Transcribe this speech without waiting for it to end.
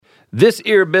This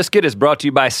Ear Biscuit is brought to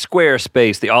you by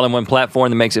Squarespace, the all-in-one platform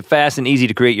that makes it fast and easy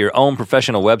to create your own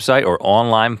professional website or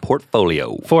online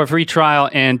portfolio. For a free trial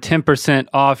and 10%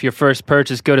 off your first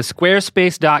purchase, go to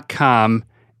squarespace.com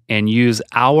and use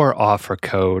our offer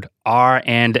code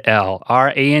R&L,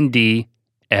 R-A-N-D-L.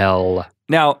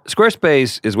 Now,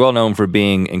 Squarespace is well known for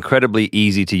being incredibly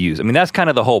easy to use. I mean, that's kind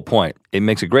of the whole point. It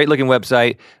makes a great looking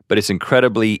website, but it's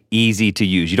incredibly easy to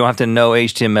use. You don't have to know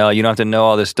HTML. You don't have to know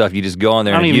all this stuff. You just go on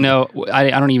there. I don't even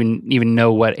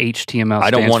know what HTML stands for.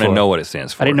 I don't want to know what it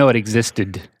stands for. I didn't know it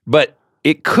existed. But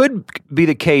it could be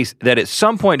the case that at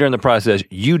some point during the process,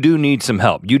 you do need some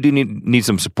help. You do need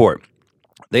some support.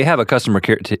 They have a customer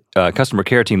care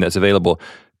team that's available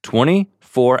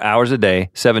 24 hours a day,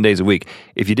 7 days a week.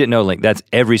 If you didn't know, Link, that's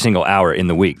every single hour in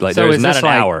the week. Like, so there's not an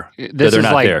hour that they're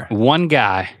not there. This is like one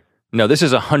guy. No, this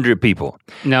is 100 people.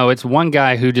 No, it's one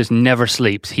guy who just never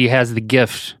sleeps. He has the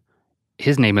gift.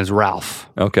 His name is Ralph.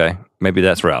 Okay, maybe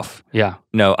that's Ralph. Yeah.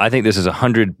 No, I think this is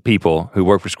 100 people who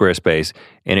work for Squarespace,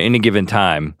 and at any given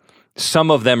time,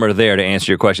 some of them are there to answer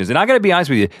your questions. And I got to be honest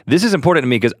with you, this is important to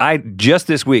me because I just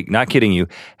this week, not kidding you,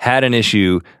 had an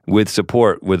issue with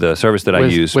support with a service that I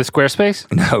use. With Squarespace?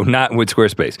 No, not with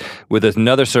Squarespace. With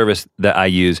another service that I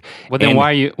use. Well, then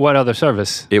what other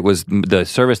service? It was the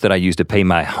service that I use to pay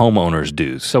my homeowner's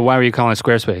dues. So why were you calling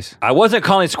Squarespace? I wasn't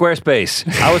calling Squarespace.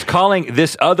 I was calling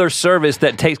this other service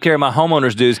that takes care of my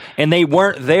homeowner's dues, and they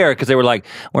weren't there because they were like,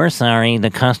 "We're sorry,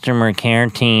 the customer care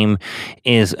team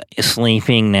is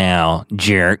sleeping now,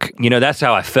 jerk." You know, that's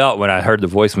how I felt when I heard the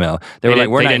voicemail. They were like,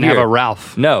 "We're not here." They didn't have a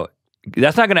Ralph. No,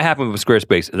 that's not going to happen with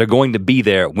Squarespace. They're going to be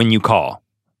there when you call.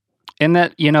 And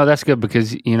that, that's good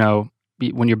because,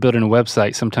 when you're building a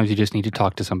website, sometimes you just need to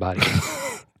talk to somebody.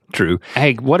 True.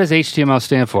 Hey, what does HTML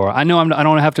stand for? I know I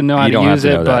don't have to know how to use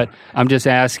it, but I'm just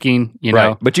asking,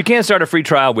 Right. But you can start a free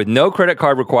trial with no credit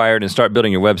card required and start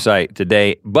building your website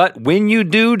today. But when you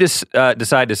do decide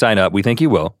to sign up, we think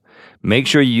you will, make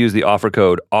sure you use the offer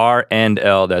code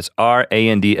R&L, that's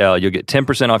R-A-N-D-L. You'll get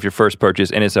 10% off your first purchase,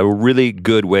 and it's a really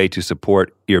good way to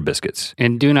support Ear Biscuits.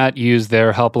 And do not use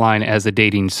their helpline as a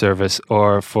dating service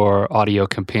or for audio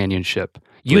companionship.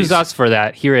 Please. Use us for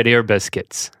that here at Ear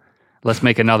Biscuits. Let's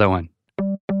make another one.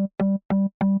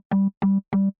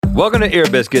 Welcome to Ear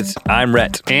Biscuits. I'm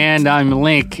Rhett. And I'm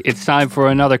Link. It's time for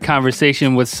another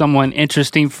conversation with someone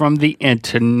interesting from the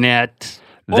internet.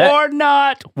 Or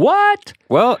not. What?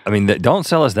 Well, I mean, don't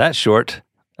sell us that short.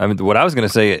 I mean, what I was going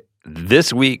to say,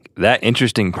 this week, that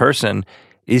interesting person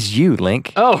is you,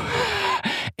 Link. Oh,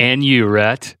 and you,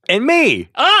 Rhett. And me.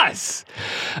 Us.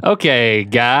 Okay,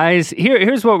 guys,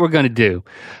 here's what we're going to do.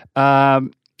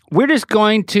 We're just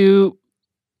going to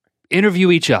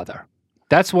interview each other.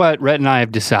 That's what Rhett and I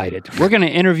have decided. We're going to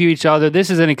interview each other. This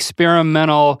is an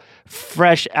experimental,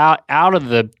 fresh out of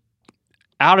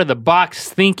the box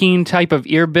thinking type of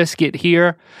Ear Biscuit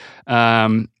here.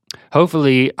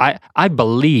 Hopefully, I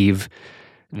believe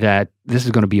that this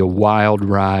is going to be a wild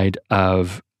ride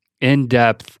of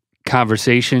in-depth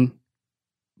conversation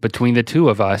between the two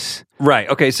of us. Right,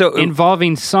 okay, so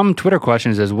involving some Twitter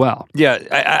questions as well. Yeah,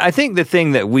 I think the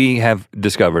thing that we have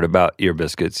discovered about Ear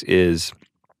Biscuits is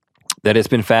that it's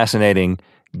been fascinating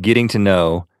getting to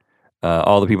know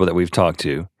all the people that we've talked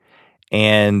to,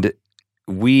 and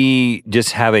we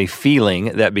just have a feeling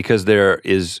that because there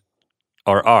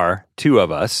are two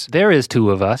of us. There is two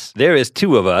of us.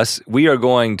 We are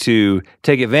going to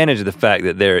take advantage of the fact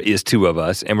that there is two of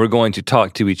us, and we're going to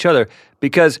talk to each other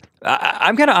because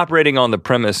I'm kind of operating on the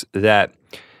premise that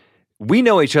we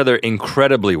know each other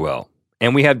incredibly well,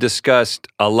 and we have discussed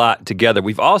a lot together.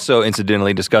 We've also,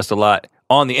 incidentally, discussed a lot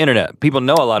on the internet. People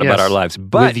know a lot about our lives.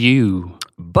 With you.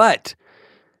 But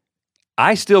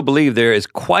I still believe there is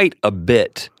quite a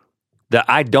bit that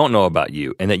I don't know about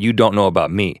you and that you don't know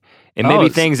about me. And maybe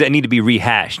things that need to be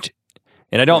rehashed.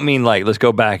 And I don't mean like, let's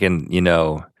go back and,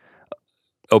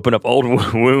 open up old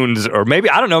wounds, or maybe,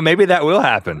 I don't know, maybe that will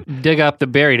happen. Dig up the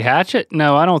buried hatchet?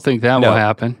 No, I don't think that will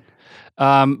happen.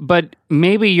 But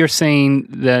maybe you're saying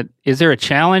that, is there a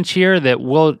challenge here that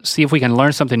we'll see if we can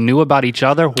learn something new about each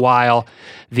other while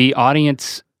the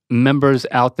audience members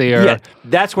out there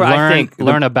that's where I think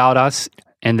learn about us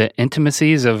and the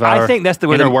intimacies of our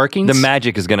inner workings? The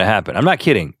magic is going to happen. I'm not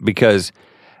kidding, because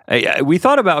we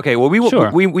thought about,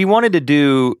 we wanted to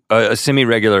do a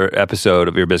semi-regular episode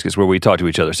of Ear Biscuits where we talk to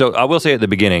each other. So I will say at the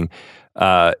beginning,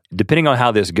 depending on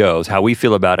how this goes, how we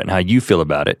feel about it and how you feel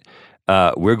about it,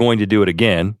 we're going to do it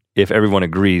again if everyone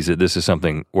agrees that this is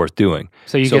something worth doing.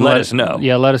 So you can let us know.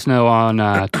 Yeah, let us know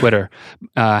on Twitter,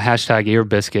 hashtag Ear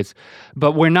Biscuits.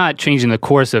 But we're not changing the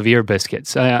course of Ear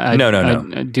Biscuits. No.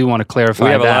 I do want to clarify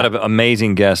We have that. a lot of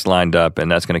amazing guests lined up,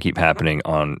 and that's going to keep happening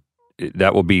on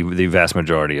that will be the vast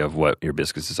majority of what Ear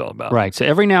Biscuits is all about. Right. So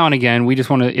every now and again, we just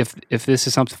want to, if this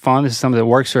is something fun, this is something that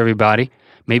works for everybody,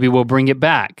 maybe we'll bring it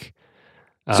back.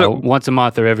 Once a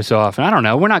month or every so often. I don't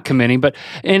know. We're not committing. But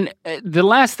the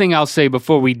last thing I'll say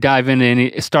before we dive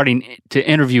into starting to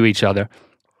interview each other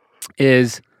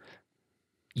is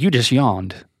you just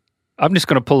yawned. I'm just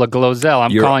going to pull a Glozell.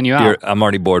 I'm calling you out. I'm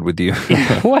already bored with you.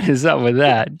 What is up with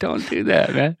that? Don't do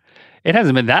that, man. It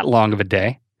hasn't been that long of a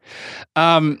day.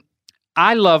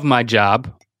 I love my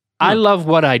job. I love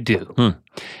what I do.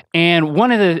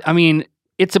 And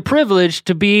it's a privilege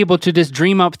to be able to just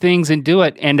dream up things and do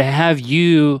it, and to have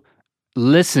you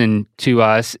listen to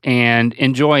us and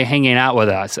enjoy hanging out with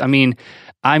us. I mean,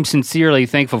 I'm sincerely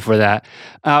thankful for that.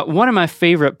 One of my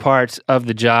favorite parts of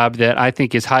the job that I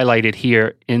think is highlighted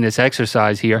here in this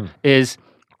exercise here is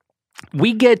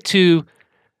we get to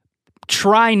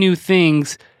try new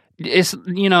things. It's,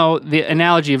 the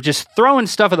analogy of just throwing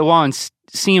stuff at the wall and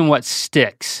seeing what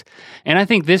sticks. And I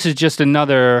think this is just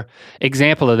another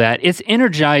example of that. It's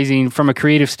energizing from a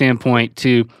creative standpoint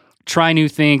to try new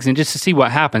things and just to see what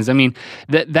happens. I mean,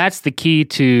 that's the key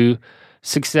to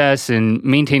success and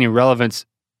maintaining relevance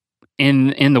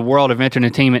in the world of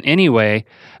entertainment anyway.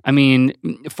 I mean,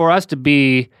 for us to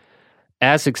be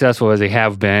as successful as they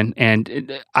have been,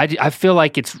 and I feel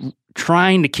like it's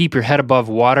trying to keep your head above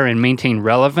water and maintain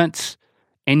relevance,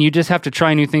 and you just have to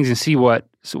try new things and see what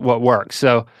works.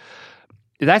 So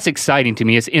that's exciting to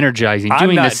me. It's energizing.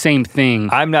 The same thing.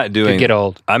 To get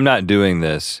old. I'm not doing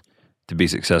this to be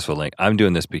successful, Link. I'm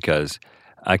doing this because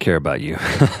I care about you.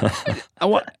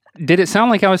 Did it sound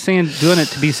like I was saying doing it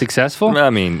to be successful? I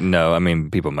mean, no. I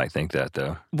mean, people might think that,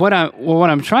 though. What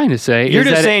I'm trying to say is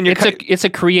that it's a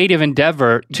creative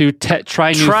endeavor to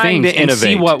try new things and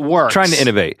see what works. Trying to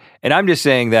innovate. And I'm just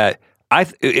saying that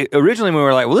originally when we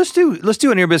were like, well, let's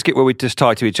do an Ear Biscuit where we just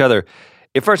talk to each other.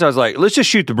 At first I was like, let's just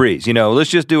shoot the breeze, let's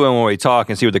just do it when we talk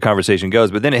and see where the conversation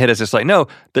goes. But then it hit us, it's like, no,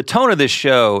 the tone of this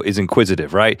show is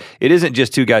inquisitive, right? It isn't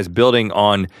just two guys building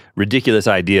on ridiculous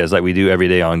ideas like we do every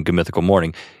day on Good Mythical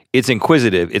Morning. It's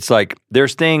inquisitive. It's like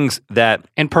there's things that...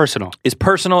 And personal. It's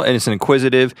personal and it's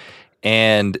inquisitive,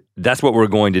 and that's what we're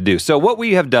going to do. So what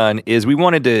we have done is we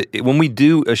wanted to, when we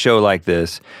do a show like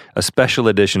this, a special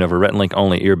edition of a Rhett Link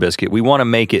only Ear Biscuit, we want to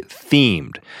make it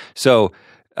themed. So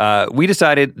we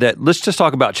decided that let's just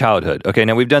talk about childhood. Okay,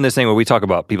 now we've done this thing where we talk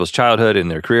about people's childhood and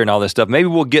their career and all this stuff. Maybe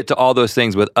we'll get to all those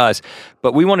things with us,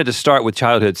 but we wanted to start with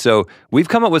childhood. So we've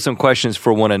come up with some questions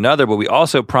for one another, but we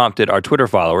also prompted our Twitter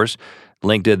followers.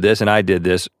 Link did this and I did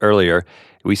this earlier.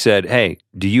 We said, hey,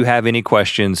 do you have any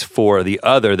questions for the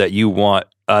other that you want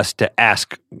us to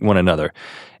ask one another?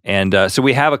 And so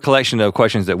we have a collection of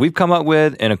questions that we've come up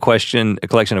with and a collection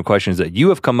of questions that you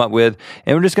have come up with,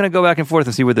 and we're just going to go back and forth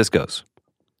and see where this goes.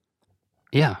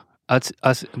 Yeah,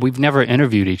 us. We've never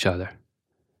interviewed each other.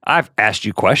 I've asked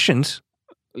you questions.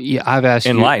 Yeah, I've asked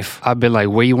you. In life. I've been like,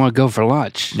 where you want to go for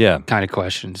lunch? Yeah. Kind of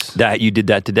questions. That you did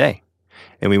that today.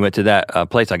 And we went to that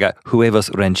place. I got huevos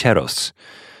rancheros.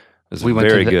 It was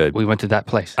very good. We went to that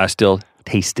place. I still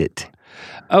taste it.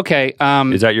 Okay.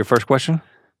 Is that your first question?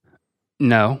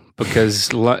 No,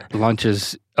 because lunch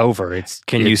is over.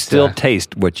 Can you still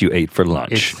taste what you ate for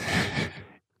lunch?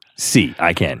 See,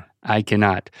 I can. I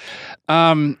cannot.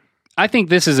 I think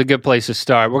this is a good place to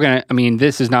start.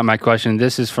 This is not my question.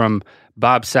 This is from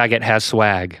Bob Saget Has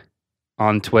Swag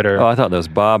on Twitter. Oh, I thought that was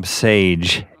Bob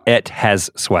Sage et Has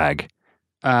Swag.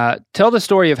 Tell the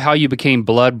story of how you became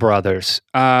blood brothers.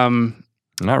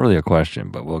 Not really a question,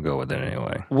 but we'll go with it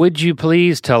anyway. Would you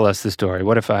please tell us the story?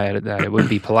 What if I added that? It would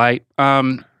be polite.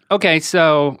 Okay,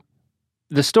 so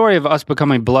the story of us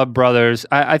becoming blood brothers,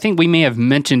 I think we may have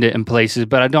mentioned it in places,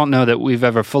 but I don't know that we've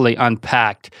ever fully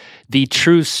unpacked the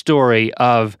true story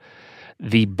of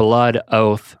the blood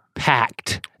oath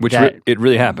pact. It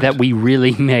really happened. That we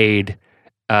really made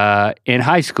in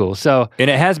high school. And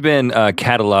it has been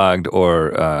cataloged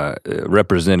or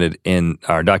represented in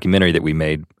our documentary that we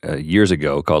made years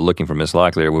ago called Looking for Miss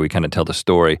Locklear, where we kind of tell the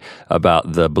story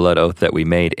about the blood oath that we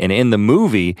made. And in the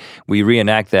movie, we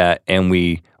reenact that, and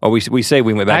we say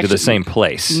we went back to the same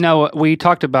place. No, we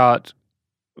talked about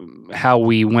how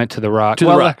we went to the Rock. The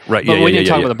Rock, right. But we didn't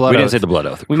talk about the blood oath. We didn't say the blood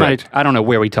oath. I don't know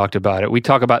where we talked about it. We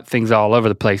talk about things all over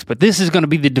the place, but this is going to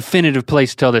be the definitive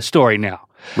place to tell this story now.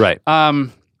 Right.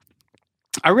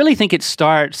 I really think it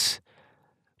starts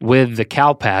with the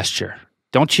cow pasture,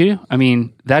 don't you? I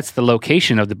mean, that's the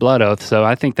location of the blood oath, so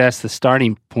I think that's the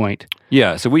starting point.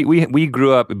 Yeah, so we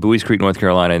grew up in Buies Creek, North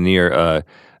Carolina, near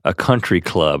a country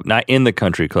club. Not in the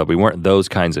country club. We weren't those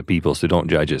kinds of people, so don't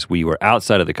judge us. We were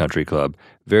outside of the country club,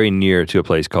 very near to a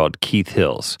place called Keith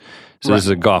Hills. So this is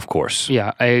a golf course.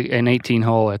 Yeah, an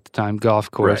 18-hole at the time golf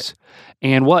course.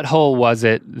 Right. And what hole was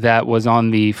it that was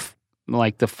on the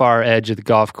far edge of the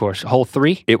golf course? Hole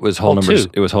 3? It was hole number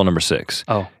 2. It was hole number 6.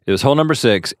 Oh. It was hole number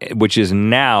 6, which is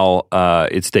now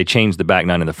they changed the back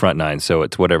 9 and the front 9, so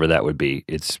it's whatever that would be.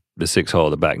 It's the 6th hole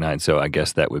of the back 9, so I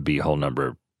guess that would be hole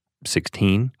number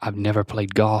 16. I've never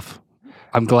played golf.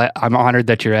 I'm honored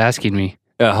that you're asking me.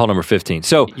 Hole number 15.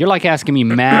 So you're like asking me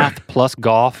math plus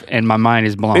golf, and my mind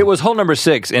is blown. It was hole number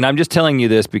 6, and I'm just telling you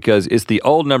this because it's the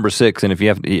old number 6. And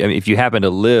if you happen to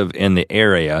live in the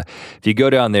area, if you go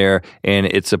down there, and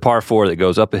it's a par 4 that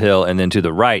goes up a hill, and then to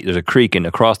the right there's a creek, and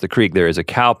across the creek there is a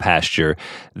cow pasture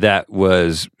that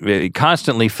was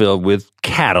constantly filled with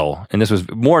cattle, and this was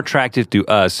more attractive to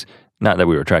us. Not that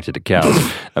we were attracted to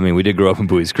cows. I mean, we did grow up in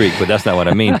Bowie's Creek, but that's not what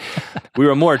I mean. We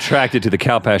were more attracted to the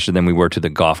cow pasture than we were to the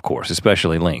golf course,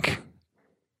 especially Link.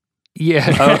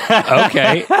 Yeah,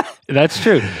 okay. That's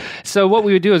true. So what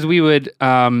we would do is we would,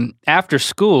 after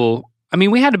school, I mean,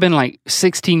 we had to have been like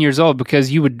 16 years old because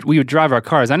we would drive our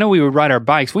cars. I know we would ride our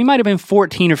bikes. We might have been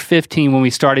 14 or 15 when we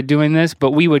started doing this,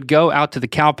 but we would go out to the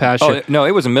cow pasture. Oh, no,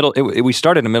 it was we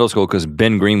started in middle school because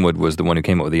Ben Greenwood was the one who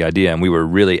came up with the idea, and we were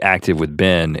really active with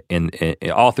Ben in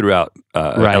all throughout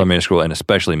elementary school and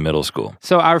especially middle school.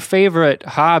 So our favorite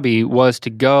hobby was to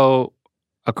go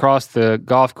across the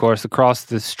golf course, across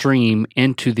the stream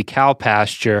into the cow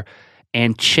pasture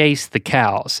and chase the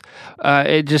cows.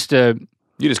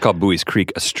 You just called Bowie's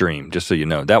Creek a stream, just so you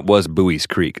know. That was Bowie's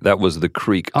Creek. That was the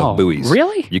creek of Bowie's.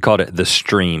 Really? You called it the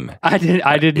stream. I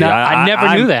did not. I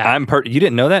never knew that. You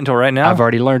didn't know that until right now? I've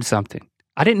already learned something.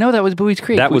 I didn't know that was Bowie's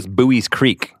Creek. That was Bowie's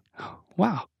Creek.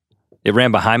 Wow. It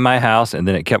ran behind my house, and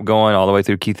then it kept going all the way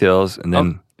through Keith Hills, and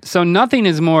then... So nothing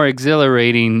is more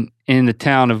exhilarating in the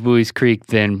town of Bowie's Creek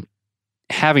than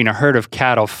having a herd of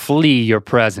cattle flee your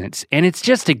presence. And it's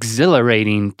just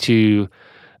exhilarating to...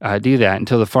 do that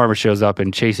until the farmer shows up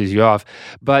and chases you off.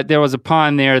 But there was a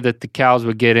pond there that the cows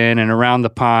would get in, and around the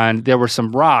pond there were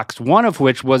some rocks, one of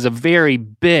which was a very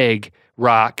big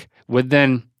rock with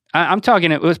I'm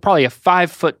talking, it was probably a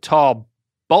 5-foot tall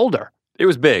boulder. It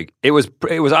was big. It was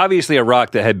obviously a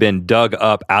rock that had been dug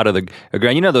up out of the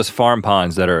ground. You know those farm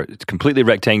ponds that are completely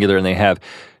rectangular and they have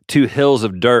 2 hills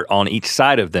of dirt on each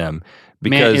side of them?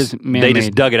 Because they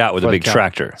just dug it out with a big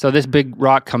tractor. So this big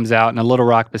rock comes out and a little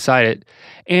rock beside it.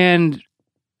 And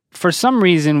for some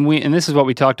reason, and this is what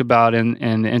we talked about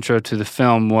in the intro to the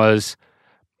film, was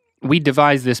we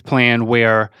devised this plan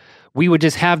where we would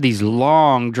just have these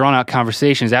long, drawn-out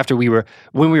conversations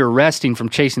when we were resting from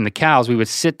chasing the cows, we would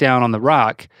sit down on the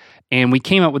rock, and we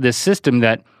came up with this system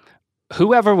that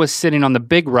whoever was sitting on the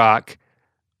big rock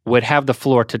would have the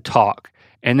floor to talk.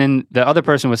 And then the other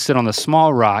person would sit on the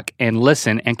small rock and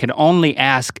listen and could only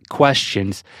ask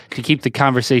questions to keep the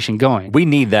conversation going. We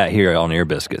need that here on Ear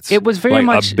Biscuits. It was very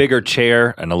much... a bigger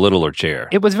chair and a littler chair.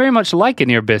 It was very much like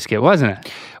an Ear Biscuit, wasn't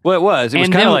it? Well, it was. It was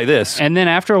kind of like this. And then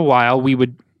after a while,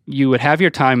 you would have your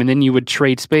time, and then you would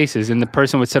trade spaces, and the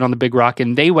person would sit on the big rock,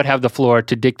 and they would have the floor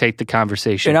to dictate the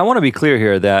conversation. And I want to be clear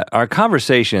here that our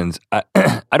conversations, I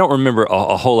don't remember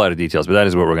a whole lot of details, but that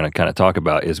is what we're going to kind of talk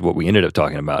about, is what we ended up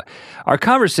talking about. Our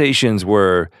conversations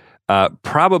were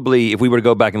probably, if we were to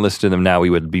go back and listen to them now, we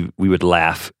would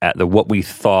laugh at what we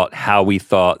thought, how we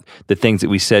thought, the things that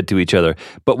we said to each other.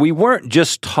 But we weren't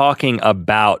just talking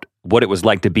about what it was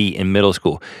like to be in middle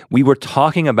school. We were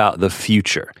talking about the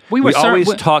future. We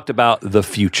always talked about the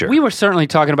future. We were certainly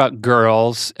talking about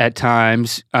girls at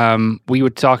times. We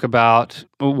would talk about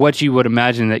what you would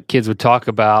imagine that kids would talk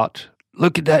about.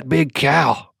 Look at that big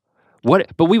cow.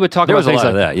 But we would talk about things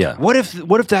like that. Yeah. What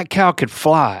if that cow could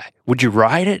fly? Would you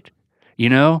ride it? You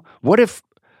know, what if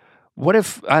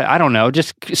I don't know,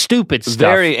 just stupid stuff.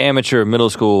 Very amateur middle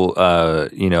school,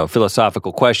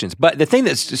 philosophical questions. But the thing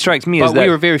that strikes me is that we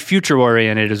were very future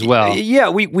oriented as well. Yeah,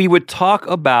 we would talk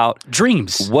about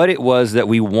dreams, what it was that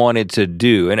we wanted to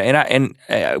do, and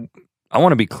I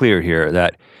want to be clear here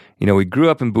that we grew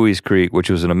up in Bowie's Creek, which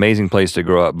was an amazing place to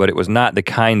grow up, but it was not the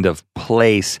kind of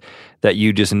place that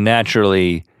you just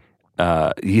naturally.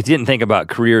 You didn't think about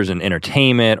careers in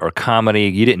entertainment or comedy.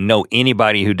 You didn't know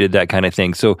anybody who did that kind of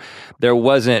thing. So there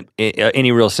wasn't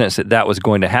any real sense that was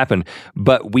going to happen.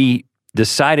 But we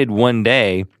decided one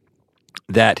day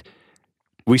that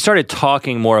we started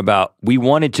talking more about we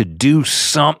wanted to do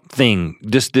something,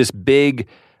 just this big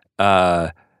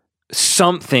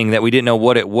something that we didn't know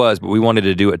what it was, but we wanted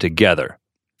to do it together.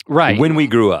 Right. When we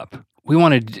grew up. We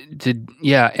wanted to,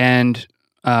 and...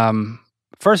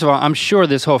 First of all, I'm sure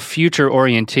this whole future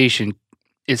orientation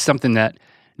is something that,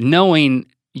 knowing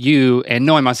you and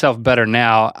knowing myself better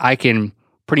now, I can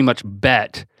pretty much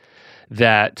bet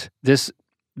that this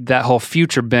that whole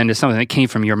future bend is something that came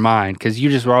from your mind because you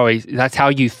just were always, that's how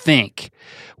you think.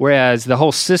 Whereas the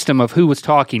whole system of who was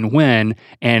talking when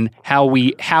and how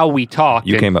we talk.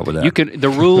 You came up with that. The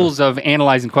rules of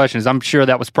analyzing questions, I'm sure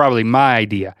that was probably my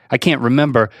idea. I can't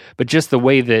remember, but just the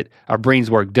way that our brains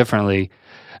work differently,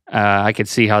 I could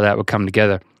see how that would come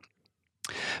together.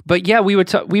 But yeah, we would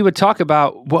talk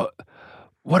about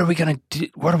what are we gonna do?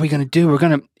 What are we gonna do?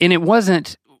 And it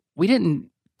wasn't. We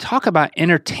didn't talk about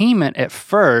entertainment at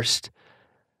first.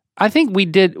 I think we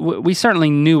did. We certainly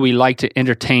knew we liked to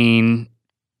entertain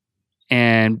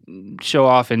and show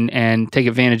off and take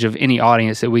advantage of any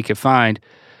audience that we could find.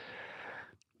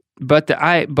 But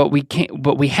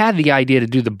we had the idea to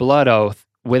do the blood oath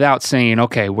without saying,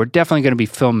 okay, we're definitely going to be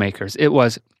filmmakers. It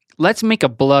was, let's make a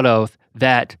blood oath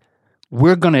that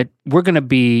we're gonna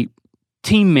be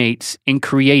teammates in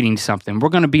creating something. We're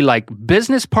going to be like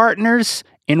business partners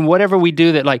in whatever we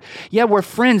do. That like, yeah, we're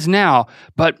friends now,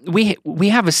 but we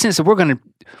have a sense that we're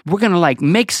gonna like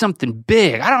make something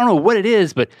big. I don't know what it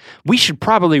is, but we should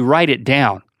probably write it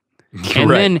down. And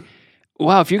then,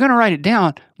 well, if you're going to write it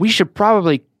down, we should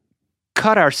probably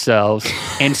cut ourselves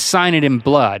and sign it in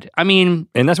blood. I mean,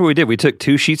 and that's what we did. We took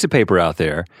 2 sheets of paper out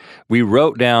there. We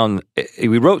wrote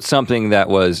something that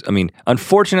was, I mean,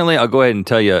 unfortunately, I'll go ahead and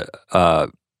tell you,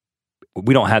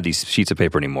 we don't have these sheets of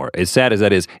paper anymore. As sad as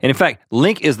that is. And in fact,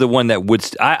 Link is the one that would,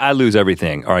 I lose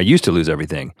everything, or I used to lose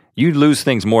everything. You lose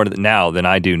things more now than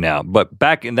I do now. But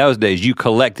back in those days, you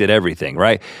collected everything,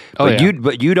 right? But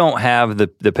you don't have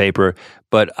the paper,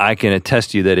 but I can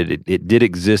attest to you that it did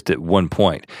exist at one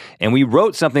point. And we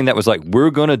wrote something that was like,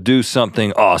 we're going to do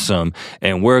something awesome,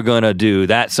 and we're going to do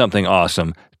that something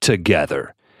awesome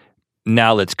together.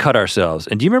 Now let's cut ourselves.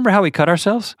 And do you remember how we cut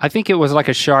ourselves? I think it was like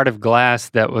a shard of glass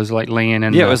that was like laying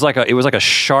in. Yeah, it was like a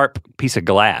sharp piece of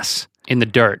glass in the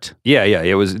dirt. Yeah.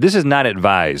 It was. This is not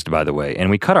advised, by the way. And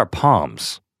we cut our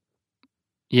palms.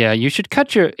 Yeah, you should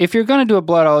cut if you're going to do a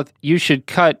blood oath, you should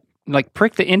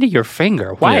prick the end of your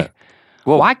finger. Why? Yeah.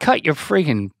 Well, why cut your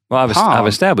freaking palm? I've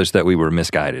established that we were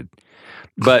misguided,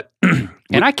 but and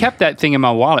I kept that thing in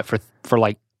my wallet for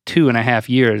like 2.5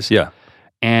 years. Yeah.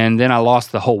 And then I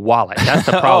lost the whole wallet. That's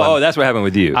the problem. Oh, that's what happened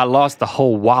with you. I lost the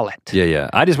whole wallet. Yeah.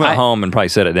 I just went home and probably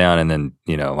set it down, and then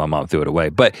my mom threw it away.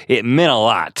 But it meant a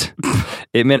lot.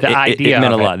 It meant the idea. It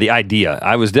meant a lot. The idea.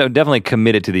 I was definitely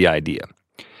committed to the idea.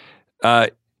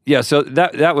 Yeah. So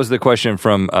that was the question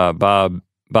from Bob.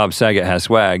 Bob Saget has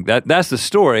swag. That's the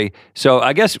story. So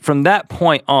I guess from that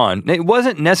point on, it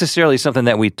wasn't necessarily something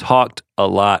that we talked a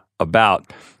lot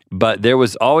about. But there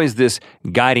was always this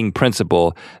guiding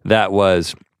principle that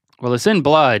was, well, it's in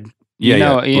blood. We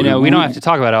don't have to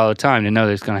talk about it all the time to know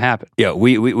that it's going to happen. Yeah,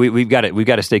 we've got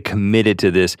to stay committed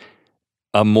to this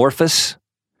amorphous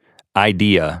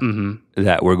idea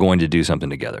that we're going to do something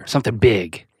together. Something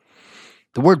big.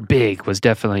 The word big was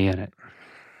definitely in it.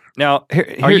 Now,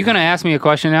 are you going to ask me a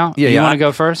question now? Yeah, you want to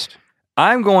go first?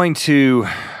 I'm going to.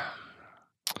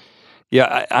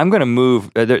 Yeah, I'm going to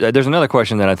move. There's another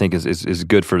question that I think is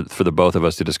good for the both of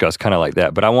us to discuss, kind of like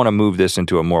that. But I want to move this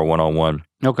into a more one-on-one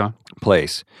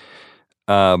place.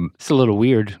 It's a little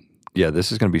weird. Yeah,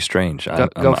 this is going to be strange. I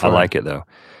like it though.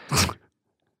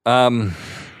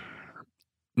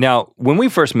 Now, when we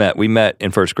first met, we met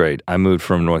in first grade. I moved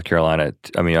from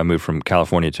I moved from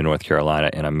California to North Carolina,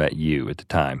 and I met you at the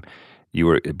time. You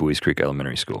were at Buies Creek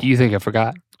Elementary School. Do you think I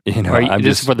forgot?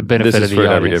 This is for the benefit of the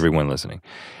audience. Everyone listening.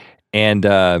 And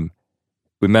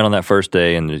we met on that first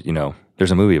day, and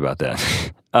there's a movie about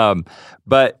that.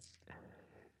 But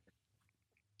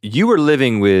you were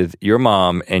living with your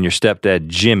mom and your stepdad,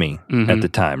 Jimmy, at the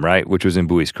time, right? Which was in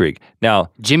Buies Creek.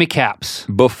 Now, Jimmy Caps.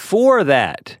 Before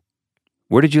that,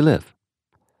 where did you live?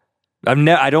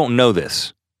 I don't know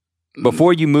this.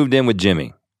 Before you moved in with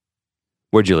Jimmy,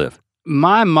 where'd you live?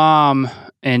 My mom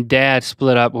and dad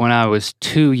split up when I was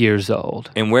 2 years old.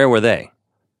 And where were they?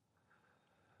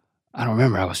 I don't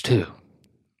remember. I was 2.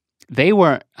 They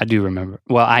weren't. I do remember.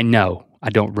 Well, I know. I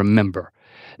don't remember.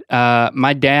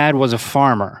 My dad was a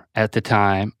farmer at the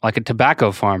time, like a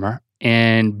tobacco farmer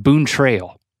in Boone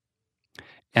Trail,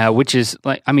 which is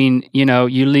like, between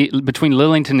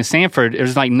Lillington and Sanford,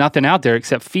 there's like nothing out there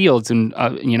except fields, and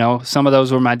some of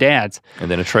those were my dad's.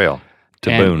 And then a trail to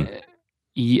Boone.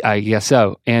 I guess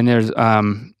so. And there's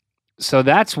so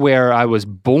that's where I was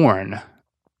born,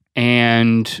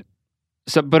 and.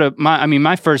 So, but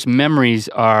my first memories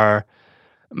are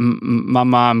my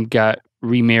mom got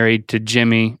remarried to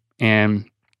Jimmy, and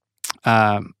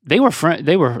they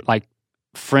were like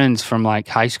friends from like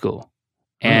high school,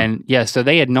 and so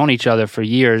they had known each other for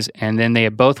years, and then they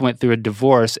had both went through a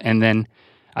divorce, and then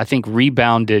I think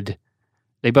rebounded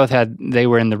They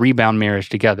were in the rebound marriage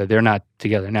together. They're not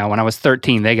together now. When I was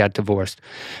 13, they got divorced.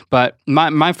 But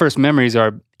my first memories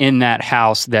are in that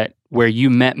house where you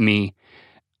met me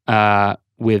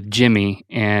with Jimmy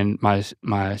and my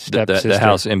stepsister. The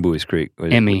house in Buies Creek.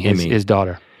 Emmy, his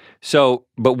daughter. So,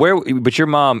 but your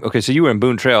mom, okay, so you were in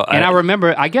Boone Trail. And I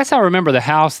remember the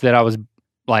house that I was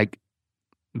like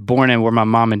born in, where my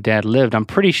mom and dad lived. I'm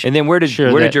pretty sure. And then where did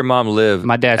your mom live?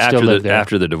 My dad still lived there.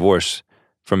 After the divorce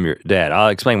from your dad. I'll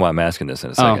explain why I'm asking this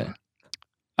in a second.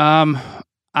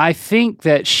 I think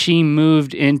that she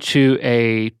moved into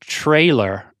a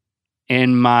trailer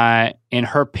in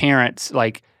her parents,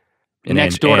 like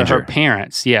next door to her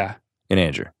parents. Yeah. In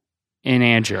Anger.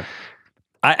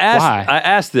 Why? I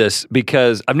asked this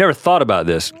because I've never thought about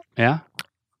this. Yeah.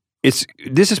 This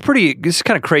is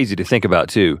kind of crazy to think about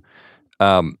too.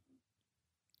 I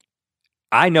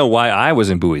know why I was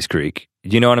in Buies Creek.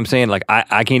 You know what I'm saying? Like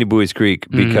I came to Buies Creek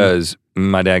because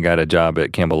my dad got a job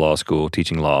at Campbell Law School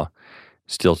teaching law.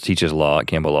 Still teaches law at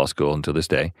Campbell Law School until this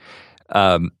day.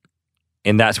 And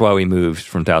that's why we moved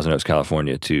from Thousand Oaks,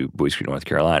 California to Buies Creek, North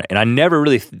Carolina. And I never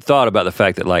really thought about the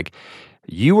fact that like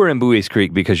you were in Buies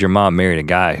Creek because your mom married a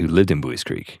guy who lived in Buies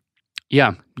Creek.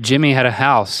 Yeah, Jimmy had a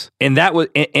house. And that was,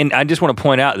 and I just want to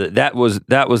point out that was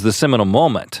the seminal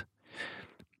moment.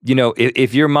 You know,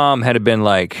 if your mom had been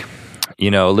like,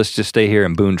 you know, let's just stay here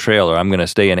in Boone Trail, or I'm going to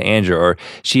stay in Anger, or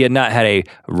she had not had a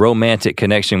romantic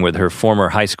connection with her former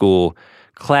high school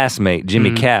classmate,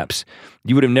 Jimmy Capps,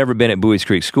 you would have never been at Buies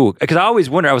Creek School. Because I always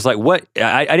wonder, I was like, what?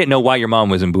 I didn't know why your mom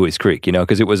was in Buies Creek, you know,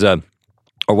 because it was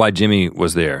or why Jimmy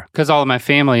was there. Because all of my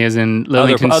family is in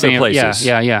Lillington. Other places.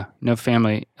 Yeah. No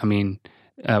family, I mean,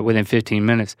 within 15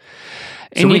 minutes.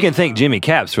 So we can thank Jimmy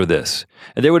Capps for this.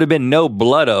 There would have been no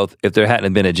blood oath if there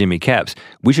hadn't been a Jimmy Capps.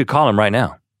 We should call him right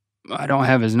now. I don't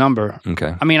have his number.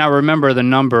 Okay. I mean, I remember the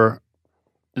number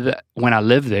when I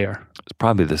lived there. It's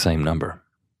probably the same number.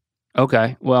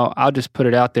 Okay. Well, I'll just put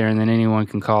it out there, and then anyone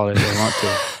can call it if they want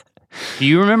to. Do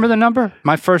you remember the number?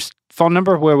 My first phone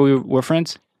number where we were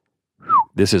friends?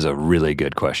 This is a really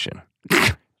good question.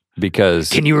 Because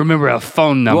can you remember a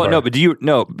phone number? Well,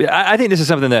 no, but I think this is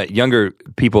something that younger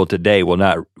people today will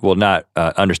not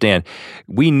understand.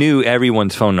 We knew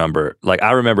everyone's phone number. Like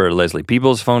I remember Leslie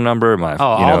Peoples' phone number.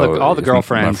 All the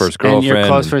girlfriends, my first girlfriend, and your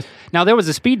close friends. Now there was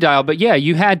a speed dial, but yeah,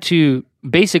 you had to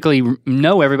basically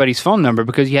know everybody's phone number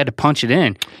because you had to punch it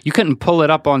in. You couldn't pull it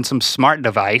up on some smart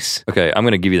device. Okay, I'm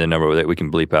going to give you the number that we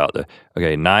can bleep out.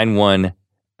 910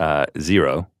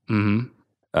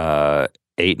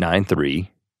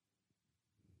 893.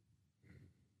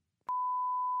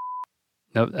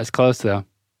 Nope, that's close though.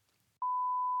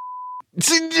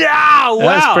 Wow,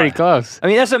 that's pretty close. I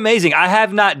mean, that's amazing. I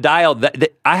have not dialed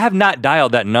that. I have not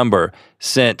dialed that number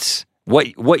since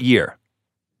what year?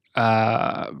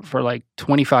 For like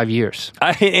 25 years.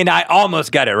 And I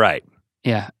almost got it right.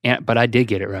 Yeah, but I did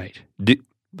get it right. Do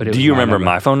you remember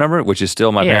my phone number, which is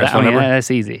still my parents' phone number? Yeah, that's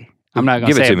easy. I'm not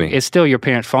going to say it to me. It's still your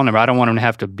parents' phone number. I don't want them to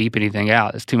have to beep anything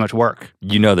out. It's too much work.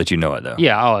 You know that you know it though.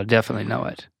 Yeah, I definitely know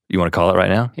it. You want to call it right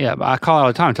now? Yeah, but I call all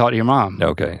the time. Talk to your mom.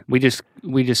 Okay. We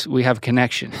have a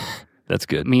connection. That's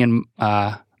good. Me and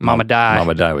Mama Di.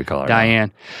 Mama Di, we call her.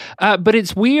 Diane. But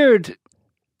it's weird.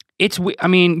 I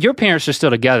mean, your parents are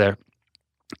still together.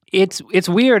 It's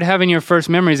weird having your first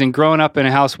memories and growing up in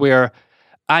a house where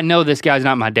I know this guy's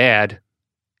not my dad.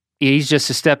 He's just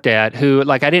a stepdad who,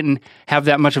 like, I didn't have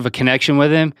that much of a connection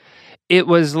with him. It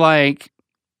was like,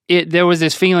 there was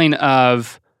this feeling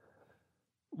of,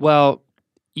 well,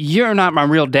 you're not my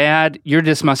real dad. You're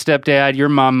just my stepdad. You're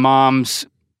my mom's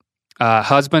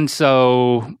husband,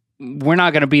 so we're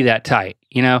not going to be that tight,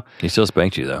 you know? He still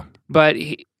spanked you, though. But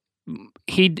he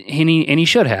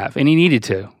should have, and he needed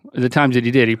to. The times that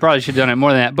he did, he probably should have done it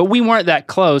more than that. But we weren't that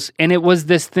close, and it was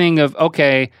this thing of,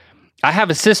 okay, I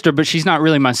have a sister, but she's not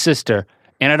really my sister,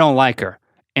 and I don't like her.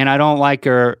 And I don't like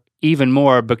her even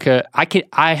more because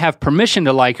I have permission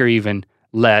to like her even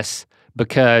less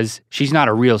because she's not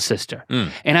a real sister.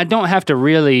 And I don't have to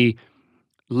really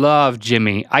love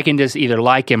Jimmy. I can just either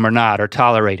like him or not, or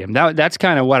tolerate him. That's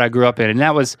kind of what I grew up in, and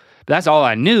that's all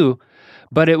I knew.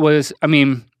 But it was, I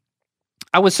mean,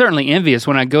 I was certainly envious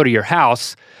when I go to your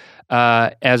house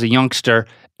as a youngster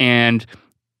and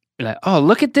like, oh,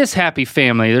 look at this happy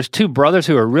family. There's two brothers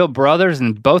who are real brothers,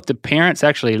 and both the parents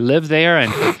actually live there,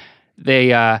 and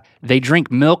they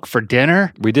drink milk for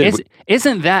dinner. We did.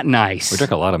 Isn't that nice? We drink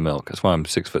a lot of milk. That's why I'm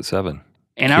 6'7".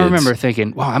 And I remember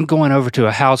thinking, wow, I'm going over to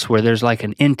a house where there's like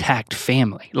an intact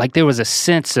family. Like there was a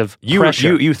sense of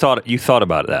pressure. You thought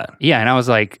about that. Yeah, and I was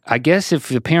like, I guess if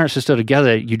the parents are still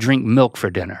together, you drink milk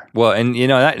for dinner. Well, and you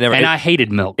know that never. And I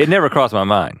hated milk. It never crossed my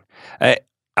mind.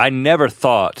 I never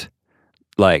thought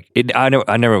like it. I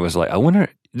never was like, I wonder.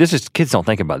 Kids don't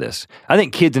think about this. I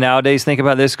think kids nowadays think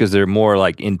about this because they're more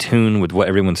like in tune with what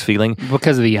everyone's feeling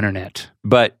because of the internet.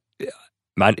 But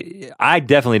I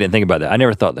definitely didn't think about that. I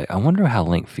never thought that. I wonder how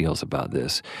Link feels about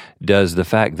this. Does the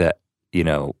fact that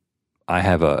I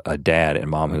have a dad and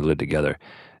mom who live together,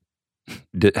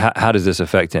 how does this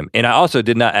affect him? And I also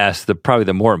did not ask probably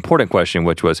the more important question,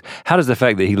 which was, how does the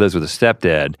fact that he lives with a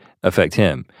stepdad affect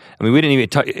him? I mean, we didn't even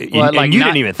talk. Well, you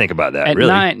didn't even think about that. At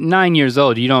really, 9 years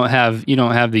old, you don't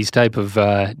have these type of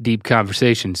deep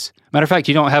conversations. Matter of fact,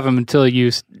 you don't have them until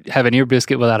you have an ear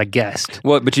biscuit without a guest.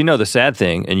 Well, but the sad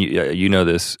thing, and you know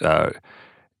this,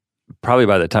 probably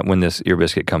by the time when this ear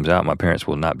biscuit comes out, my parents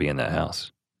will not be in that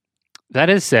house. That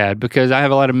is sad because I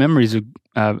have a lot of memories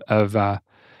of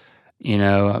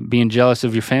being jealous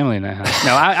of your family in that house.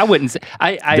 No, I wouldn't say.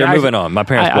 They're moving on. My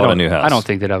parents bought a new house. I don't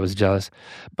think that I was jealous.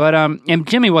 But and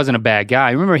Jimmy wasn't a bad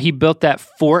guy. Remember, he built that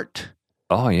fort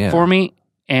for me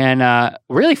and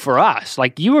really for us.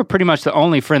 Like, you were pretty much the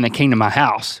only friend that came to my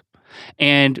house.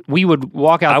 And we would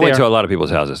walk out there. I went to a lot of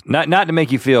people's houses. Not to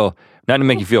make you feel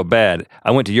bad.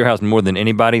 I went to your house more than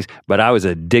anybody's, but I was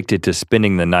addicted to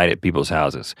spending the night at people's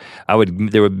houses. I would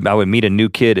meet a new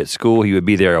kid at school. He would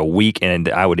be there a week, and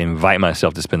I would invite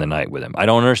myself to spend the night with him. I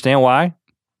don't understand why.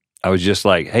 I was just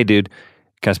like, hey, dude,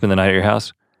 can I spend the night at your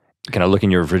house? Can I look in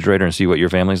your refrigerator and see what your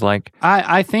family's like?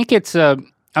 I think it's a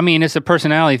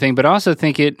personality thing, but I also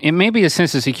think it may be a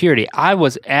sense of security. I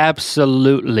was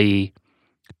absolutely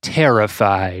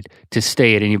terrified to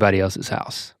stay at anybody else's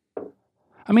house.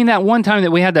 I mean, that one time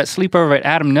that we had that sleepover at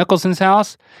Adam Nicholson's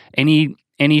house, and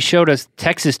he showed us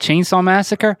Texas Chainsaw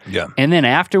Massacre. Yeah. And then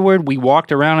afterward, we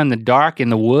walked around in the dark in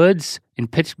the woods in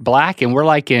pitch black, and we're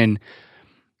like in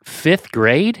 5th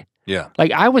grade. Yeah.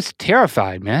 Like, I was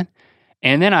terrified, man.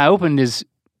 And then I opened his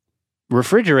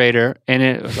refrigerator, and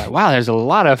it was like, wow, there's a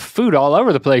lot of food all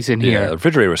over the place in here. Yeah, the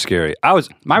refrigerator was scary.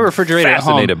 My refrigerator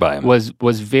fascinated at home by him.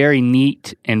 was very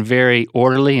neat and very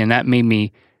orderly, and that made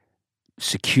me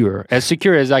secure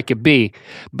as I could be.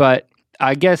 But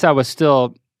I guess I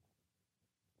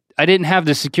didn't have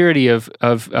the security of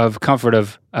comfort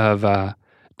of to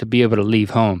be able to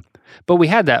leave home. But we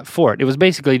had that fort. It was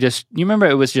basically just, you remember,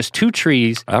 it was just 2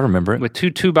 trees. I remember it. With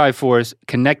 2 2x4s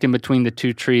connecting between the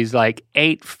 2 trees, like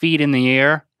 8 feet in the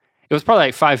air. It was probably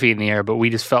like 5 feet in the air, but we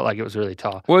just felt like it was really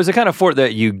tall. Well, it was the kind of fort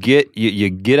that you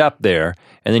get up there,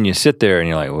 and then you sit there, and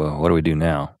you're like, well, what do we do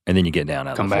now? And then you get down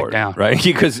out of the fort. Come back down. Right?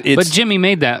 Because but Jimmy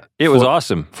made that. It was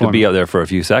awesome to be up there for a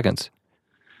few seconds.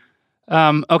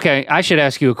 Okay, I should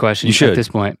ask you a question at this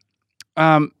point.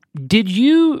 Did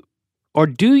you or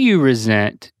do you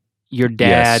resent your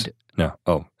dad? Yes. No.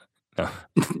 Oh, no.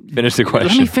 Finish the question.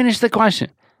 Let me finish the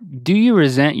question. Do you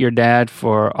resent your dad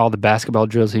for all the basketball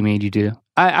drills he made you do?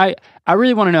 I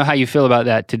really want to know how you feel about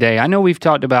that today. I know we've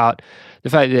talked about the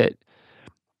fact that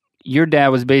your dad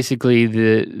was basically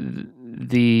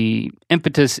the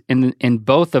impetus in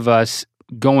both of us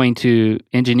going to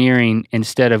engineering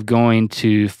instead of going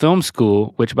to film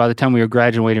school, which by the time we were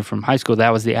graduating from high school,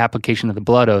 that was the application of the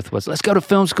blood oath, was let's go to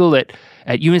film school at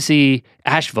UNC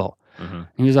Asheville. Mm-hmm. And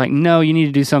he was like, no, you need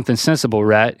to do something sensible,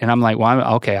 Rhett. And I'm like,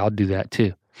 well, okay, I'll do that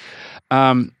too.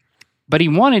 But he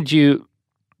wanted you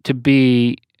to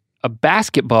be a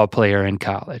basketball player in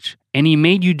college, and he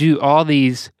made you do all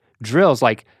these drills.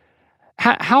 Like,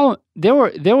 how there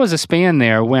was a span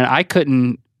there when I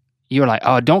couldn't. You were like,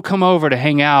 oh, don't come over to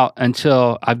hang out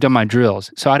until I've done my drills.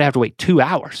 So I'd have to wait 2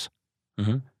 hours.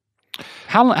 Mm-hmm.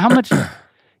 How much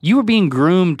you were being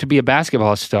groomed to be a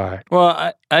basketball star?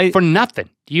 Well, I for nothing.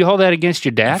 Do you hold that against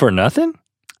your dad? For nothing?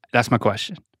 That's my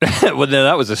question. Well, then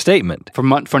that was a statement.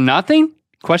 For nothing?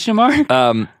 Question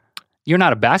mark? You're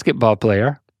not a basketball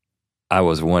player. I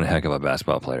was one heck of a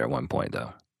basketball player at one point,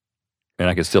 though. And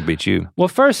I could still beat you. Well,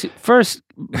 first,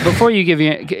 before you give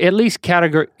you, at least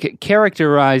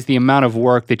characterize the amount of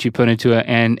work that you put into it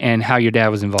and how your dad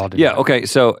was involved in it. Yeah, okay.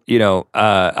 So,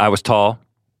 I was tall.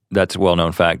 That's a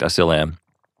well-known fact. I still am.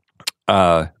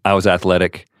 I was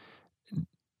athletic.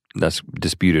 That's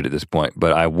disputed at this point.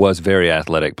 But I was very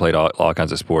athletic, played all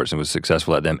kinds of sports and was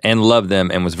successful at them and loved them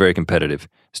and was very competitive.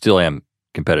 Still am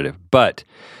competitive. But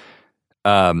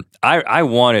I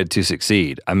wanted to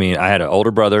succeed. I mean, I had an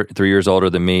older brother, 3 years older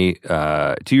than me,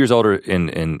 2 years older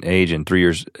in age and 3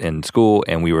 years in school,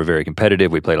 and we were very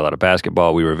competitive. We played a lot of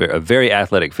basketball. We were a very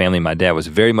athletic family. My dad was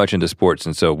very much into sports,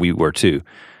 and so we were too.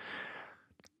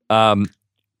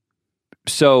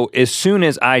 So as soon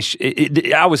as I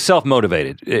was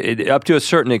self-motivated. Up to a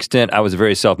certain extent, I was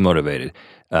very self-motivated.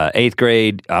 8th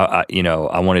grade, I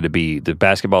wanted to be the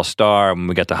basketball star. When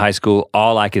we got to high school,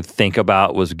 all I could think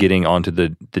about was getting onto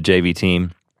the JV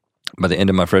team. by the end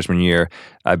of my freshman year,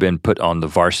 I'd been put on the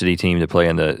varsity team to play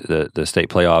in the state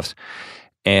playoffs.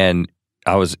 And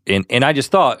I was and I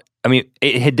just thought, I mean,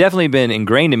 it had definitely been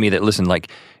ingrained in me that, listen, like,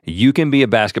 you can be a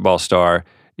basketball star,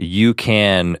 you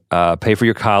can pay for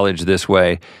your college this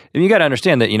way. And you got to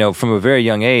understand that, from a very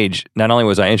young age, not only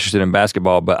was I interested in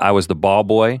basketball, but I was the ball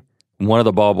boy, one of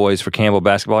the ball boys for Campbell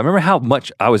basketball. I remember how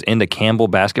much I was into Campbell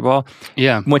basketball.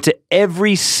 Yeah. Went to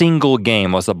every single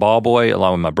game. I was the ball boy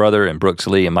along with my brother and Brooks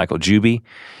Lee and Michael Juby.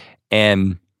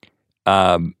 And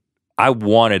I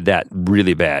wanted that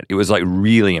really bad. It was like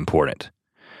really important.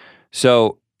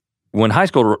 So when high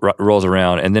school rolls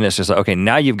around, and then it's just like, okay,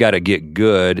 now you've got to get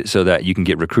good so that you can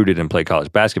get recruited and play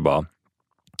college basketball.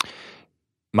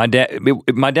 My dad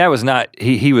was not.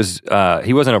 He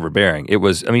wasn't overbearing. It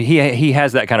was. I mean, he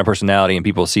has that kind of personality, and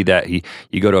people see that. You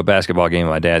go to a basketball game, and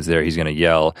my dad's there. He's going to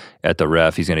yell at the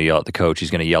ref. He's going to yell at the coach.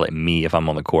 He's going to yell at me if I'm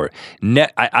on the court.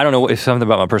 I don't know if something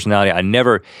about my personality.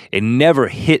 It never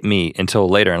hit me until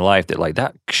later in life that, like,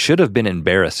 that should have been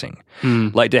embarrassing.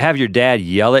 Like, to have your dad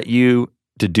yell at you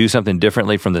to do something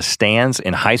differently from the stands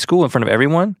in high school in front of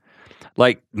everyone.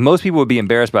 Like, most people would be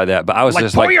embarrassed by that, but I was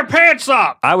just like, pull your pants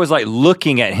up. I was like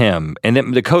looking at him, and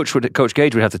then Coach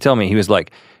Gage would have to tell me, he was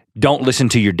like, don't listen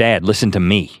to your dad, listen to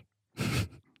me.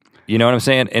 You know what I'm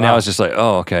saying? And wow. I was just like,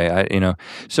 oh, okay.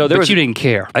 So but you didn't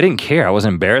care. I didn't care. I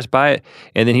wasn't embarrassed by it.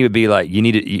 And then he would be like, you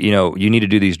need to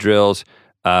do these drills.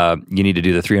 You need to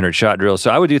do the 300 shot drill.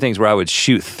 So I would do things where I would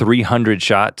shoot 300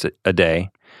 shots a day.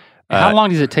 How long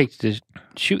does it take to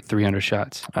shoot 300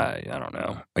 shots? I don't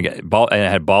know. I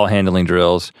had ball handling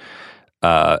drills.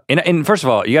 And first of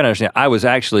all, you got to understand, I was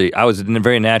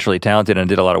very naturally talented and I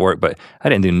did a lot of work, but I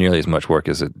didn't do nearly as much work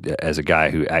as a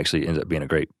guy who actually ends up being a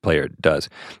great player does.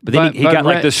 But then he got Rhett,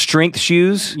 like the strength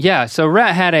shoes. Yeah. So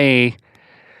Rhett had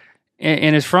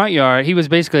in his front yard. He was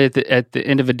basically at the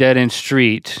end of a dead end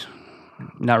street.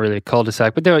 Not really a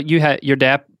cul-de-sac, but you had your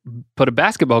dad put a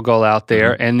basketball goal out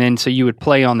there, and then so you would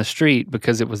play on the street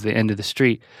because it was the end of the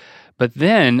street. But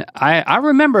then I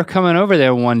remember coming over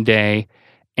there one day,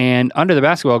 and under the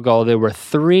basketball goal there were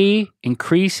 3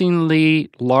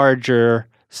 increasingly larger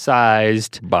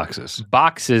sized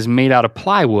boxes made out of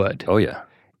plywood. Oh yeah,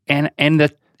 and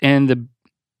the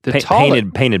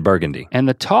painted burgundy, and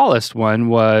the tallest one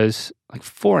was like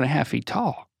 4.5 feet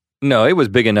tall. No, it was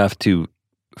big enough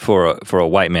for a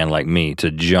white man like me to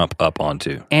jump up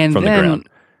onto from the ground.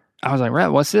 I was like,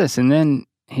 Rhett, what's this? And then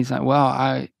he's like,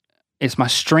 well, it's my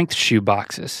strength shoe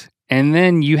boxes. And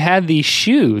then you had these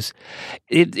shoes.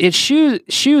 It's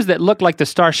shoes that looked like the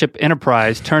Starship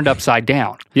Enterprise turned upside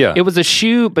down. Yeah. It was a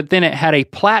shoe, but then it had a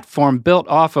platform built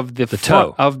off of the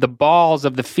toe of the balls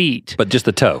of the feet. But just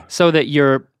the toe. So that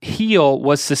your heel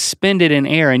was suspended in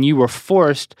air and you were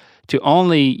forced to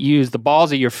only use the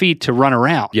balls of your feet to run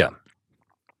around. Yeah.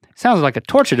 Sounds like a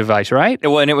torture device, right?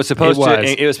 Well, and it was supposed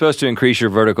to increase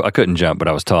your vertical. I couldn't jump, but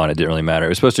I was tall, and it didn't really matter. It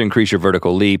was supposed to increase your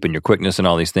vertical leap and your quickness and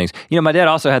all these things. My dad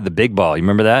also had the big ball. You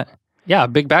remember that? Yeah, a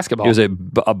big basketball. It was a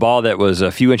ball that was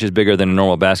a few inches bigger than a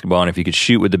normal basketball, and if you could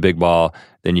shoot with the big ball,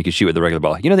 then you could shoot with the regular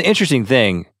ball. The interesting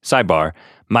thing, sidebar,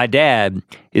 my dad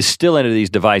is still into these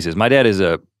devices. My dad is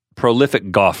a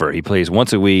prolific golfer. He plays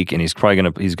once a week, and he's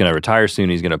gonna retire soon.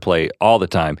 He's gonna play all the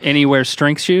time. And he wears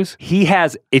strength shoes. He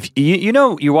has. If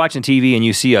you're watching TV and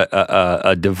you see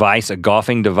a device, a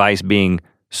golfing device being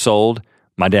sold,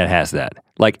 my dad has that.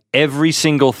 Like every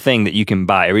single thing that you can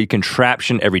buy, every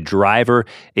contraption, every driver,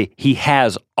 he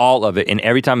has all of it. And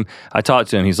every time I talk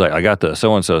to him, he's like, "I got the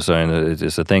so and so, and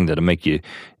it's a thing that'll make you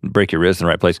break your wrist in the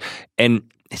right place." And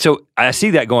so I see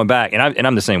that going back, and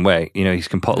I'm the same way. He's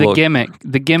the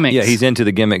gimmicks. Yeah, he's into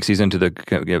the gimmicks. He's into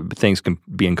the things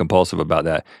being compulsive about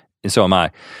that, and so am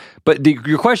I. But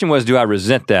your question was, do I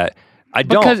resent that? I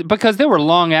don't, because there were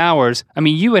long hours. I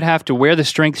mean, you would have to wear the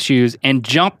strength shoes and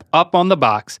jump up on the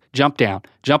box, jump down,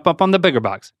 jump up on the bigger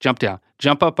box, jump down,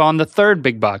 jump up on the third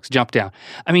big box, jump down.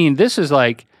 I mean, this is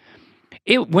like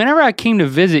it. Whenever I came to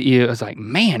visit you, I was like,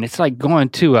 man, it's like going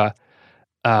to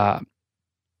a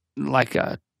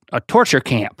torture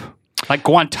camp, like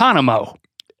Guantanamo.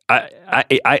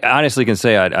 I honestly can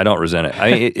say I don't resent it.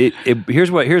 I mean,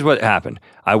 here's what happened.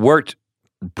 I worked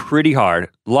pretty hard,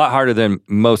 a lot harder than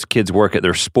most kids work at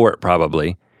their sport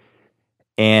probably,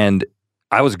 and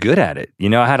I was good at it.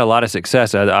 I had a lot of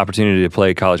success. I had the opportunity to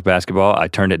play college basketball. I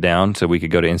turned it down so we could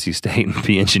go to NC State and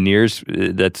be engineers.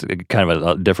 That's kind of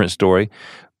a different story,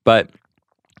 but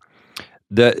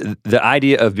the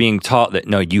idea of being taught that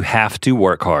no, you have to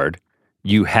work hard,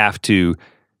 you have to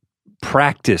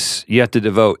practice, you have to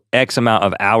devote X amount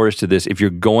of hours to this if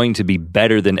you're going to be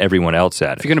better than everyone else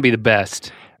at it. If you're going to be the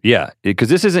best. Yeah, because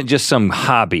this isn't just some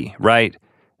hobby, right?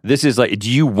 This is like, do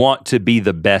you want to be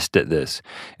the best at this?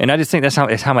 And I just think that's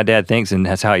how my dad thinks, and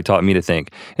that's how he taught me to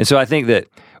think. And so I think that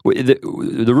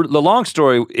the long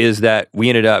story is that we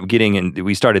ended up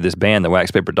we started this band, the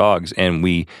Wax Paper Dogs, and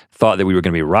we thought that we were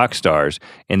going to be rock stars,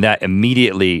 and that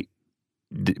immediately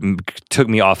took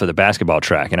me off of the basketball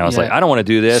track, and I was like, I don't want to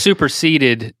do this.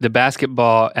 Superseded the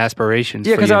basketball aspirations.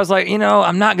 Yeah, because I was like,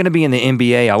 I'm not going to be in the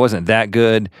NBA. I wasn't that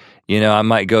good. I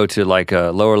might go to like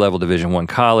a lower level Division I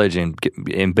college and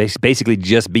basically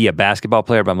just be a basketball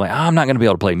player. But I'm like, I'm not going to be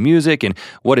able to play music. And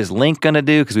what is Link going to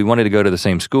do? Because we wanted to go to the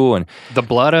same school. And the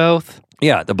blood oath.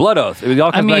 Yeah, the blood oath. It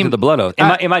all comes back to the blood oath.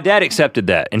 And my dad accepted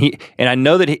that. And I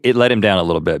know that it let him down a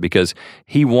little bit because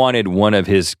he wanted one of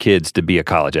his kids to be a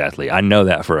college athlete. I know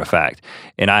that for a fact.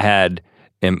 And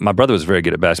my brother was very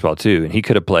good at basketball too. And he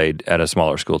could have played at a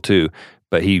smaller school too.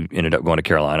 But he ended up going to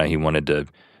Carolina. He wanted to,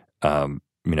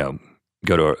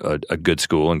 go to a good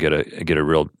school and get a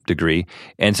real degree.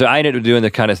 And so I ended up doing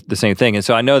the same thing. And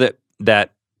so I know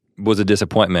that was a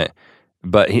disappointment.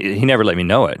 But he never let me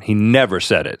know it. He never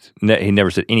said it. He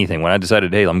never said anything. When I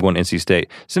decided, hey, I'm going to NC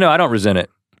State. So no, I don't resent it.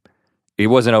 It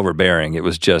wasn't overbearing. It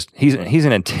was just, he's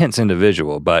an intense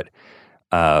individual, but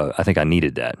I think I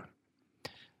needed that.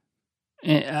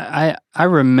 I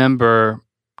remember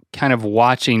kind of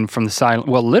watching from the side,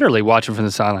 literally watching from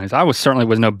the sidelines. I certainly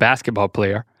was no basketball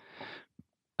player.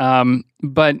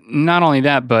 But not only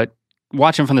that, but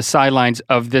watching from the sidelines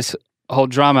of this whole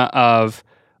drama of,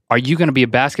 are you going to be a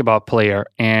basketball player?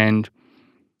 And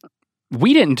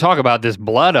we didn't talk about this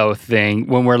blood oath thing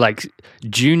when we're like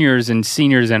juniors and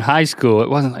seniors in high school. It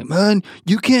wasn't like, man,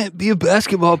 you can't be a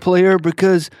basketball player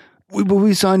because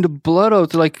we signed a blood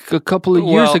oath like a couple of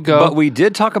years ago. But we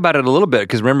did talk about it a little bit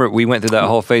because remember we went through that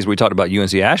whole phase where we talked about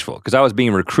UNC Asheville because I was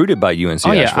being recruited by UNC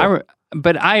Asheville.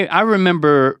 Yeah, I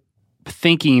remember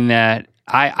thinking that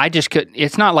I just couldn't.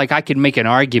 It's not like I could make an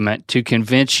argument to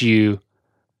convince you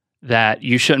that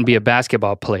you shouldn't be a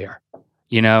basketball player,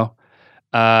 but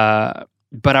I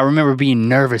remember being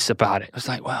nervous about it. I was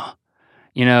like, well,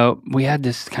 we had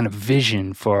this kind of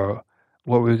vision for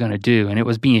what we were going to do, and it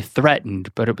was being threatened,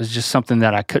 but it was just something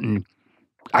that I couldn't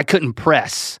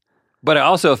press. But I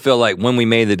also feel like when we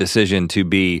made the decision to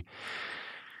be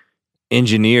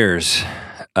engineers,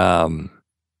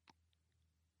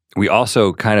 we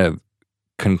also kind of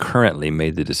concurrently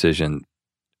made the decision,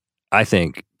 I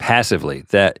think, passively,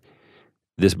 that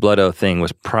this blood oath thing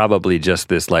was probably just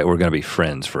this, like, we're going to be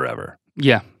friends forever.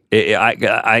 Yeah.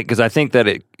 Because I think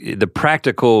that the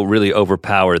practical really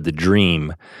overpowered the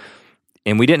dream,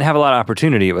 and we didn't have a lot of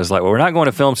opportunity. It was like, well, we're not going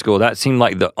to film school. That seemed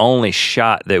like the only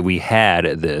shot that we had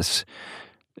at this.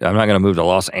 I'm not going to move to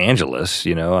Los Angeles,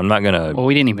 I'm not going to... Well,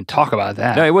 we didn't even talk about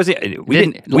that. No, it wasn't...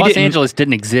 Los Angeles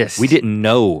didn't exist. We didn't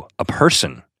know a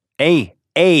person, a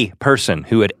person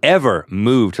who had ever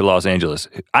moved to Los Angeles.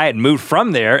 I had moved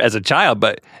from there as a child,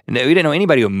 but we didn't know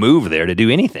anybody who moved there to do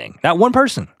anything. Not one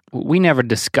person. We never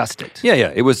discussed it.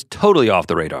 Yeah. It was totally off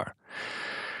the radar.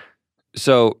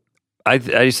 So I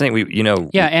just think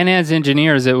Yeah, and as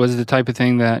engineers, it was the type of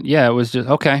thing that, it was just,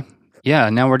 okay, yeah,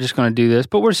 now we're just going to do this,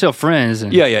 but we're still friends.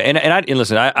 And, and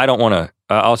listen, I don't want to,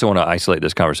 I also want to isolate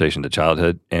this conversation to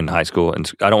childhood and high school,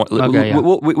 and I don't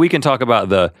want, we can talk about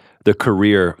the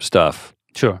career stuff.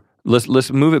 Sure.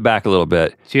 Let's move it back a little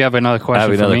bit. So you have another question for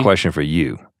me? I have another question for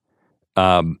you.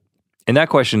 And that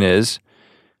question is,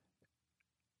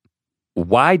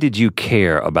 why did you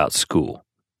care about school?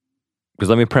 Because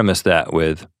let me premise that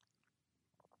with,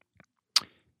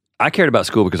 I cared about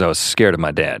school because I was scared of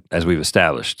my dad, as we've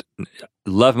established.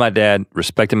 Loved my dad,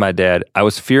 respected my dad. I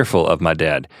was fearful of my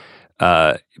dad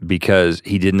because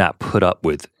he did not put up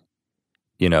with,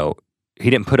 he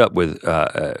didn't put up with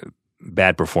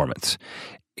bad performance,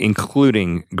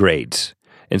 including grades.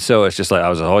 And so it's just like I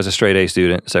was always a straight A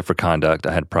student, except for conduct.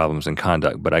 I had problems in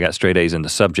conduct, but I got straight A's in the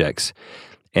subjects.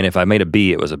 And if I made a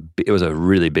B, it was a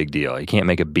really big deal. You can't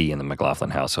make a B in the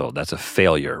McLaughlin household. That's a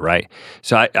failure, right?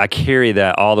 So I carry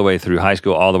that all the way through high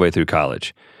school, all the way through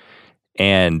college.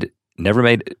 And never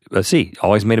made a C,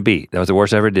 always made a B. That was the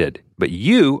worst I ever did. But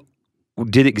you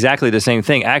did exactly the same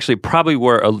thing. Actually, probably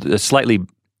were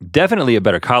definitely a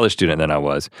better college student than I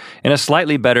was, and a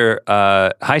slightly better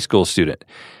high school student.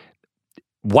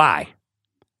 Why?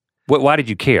 Why did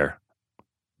you care?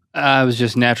 I was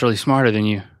just naturally smarter than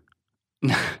you.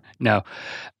 No.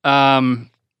 I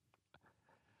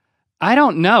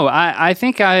don't know. I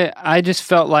think I just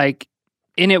felt like,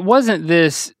 and it wasn't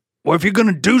this, well, if you're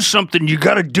going to do something, you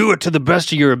got to do it to the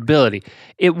best of your ability.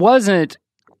 It wasn't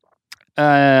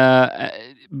an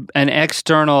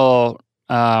external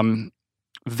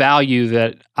value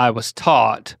that I was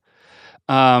taught,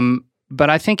 but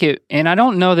I think and I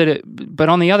don't know that but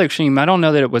on the other extreme, I don't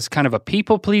know that it was kind of a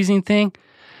people-pleasing thing,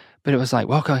 but it was like,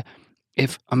 well, okay,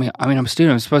 I'm a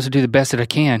student, I'm supposed to do the best that I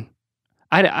can.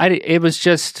 It was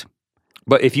just...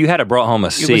 But if you had brought home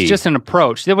a C, it was just an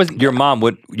approach. There was your mom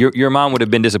would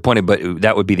have been disappointed, but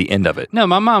that would be the end of it. No,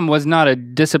 my mom was not a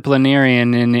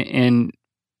disciplinarian in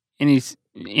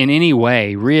any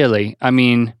way, really. I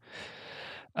mean,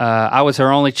 I was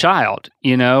her only child,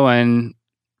 and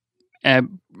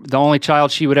the only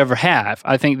child she would ever have.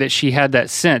 I think that she had that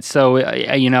sense. So,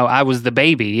 I was the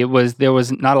baby. There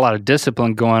was not a lot of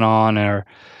discipline going on, or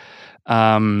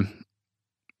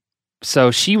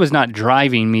so she was not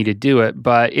driving me to do it,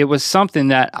 but it was something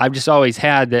that I've just always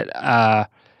had that,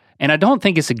 and I don't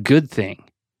think it's a good thing,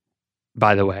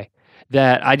 by the way,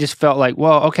 that I just felt like,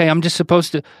 well, okay, I'm just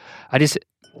supposed to,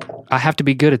 I have to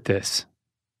be good at this.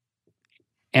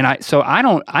 And I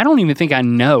don't even think I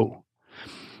know.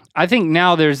 I think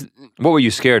now there's... What were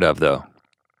you scared of, though?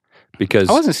 Because...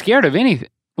 I wasn't scared of anything.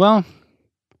 Well,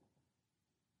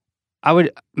 I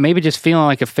would maybe just feeling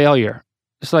like a failure.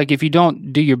 It's like if you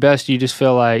don't do your best, you just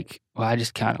feel like, well, I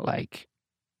just kind of like,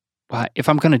 well, if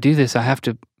I'm going to do this, I have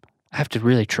to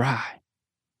really try.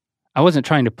 I wasn't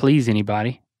trying to please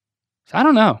anybody. So I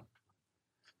don't know.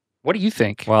 What do you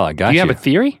think? Well, I got you. Do you have a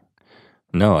theory?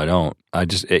 No, I don't. I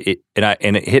just it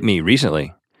hit me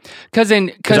recently. Because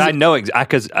I know like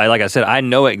I said, I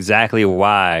know exactly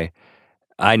why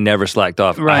I never slacked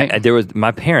off. Right. There was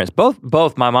my parents,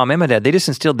 both my mom and my dad. They just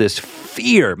instilled this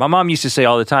fear. My mom used to say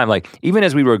all the time, like even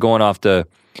as we were going off to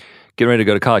getting ready to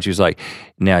go to college, she was like,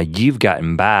 "Now you've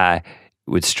gotten by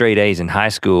with straight A's in high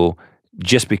school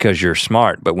just because you're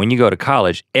smart, but when you go to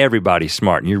college, everybody's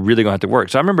smart, and you're really gonna have to work."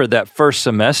 So I remember that first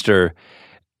semester,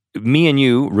 me and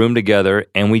you roomed together,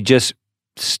 and we just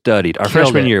studied. Our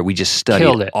freshman year, we just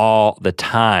studied all the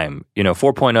time.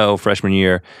 4.0 freshman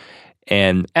year.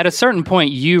 And at a certain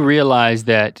point, you realized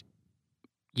that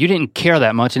you didn't care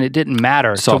that much and it didn't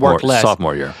matter to work less.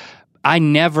 Sophomore year. I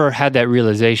never had that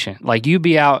realization. Like you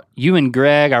and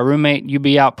Greg, our roommate, you'd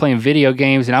be out playing video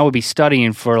games and I would be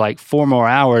studying for like 4 more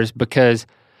hours because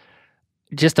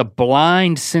just a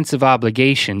blind sense of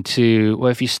obligation to, well,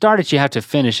 if you start it, you have to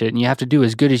finish it and you have to do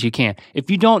as good as you can.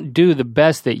 If you don't do the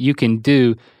best that you can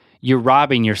do, you're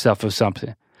robbing yourself of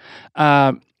something.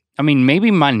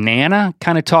 Maybe my Nana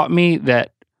kind of taught me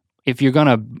that if you're going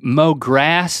to mow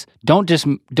grass, don't just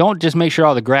make sure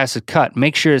all the grass is cut.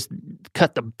 Make sure it's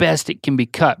cut the best it can be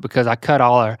cut, because I cut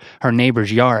all her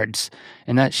neighbors' yards.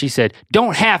 And that she said,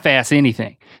 don't half-ass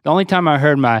anything. The only time I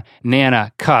heard my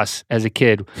Nana cuss as a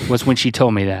kid was when she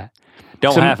told me that.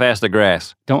 Don't half-ass the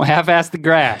grass. Don't half-ass the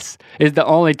grass is the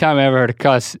only time I ever heard a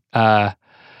cuss as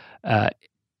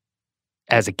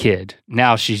a kid.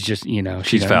 Now she's just,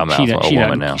 she's foul-mouthed, a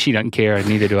woman now. She doesn't care, and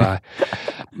neither do I.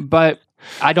 But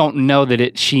I don't know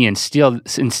that she instilled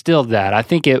that. I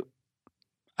think it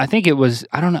was,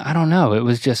 I don't know. It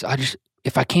was just,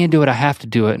 if I can't do it, I have to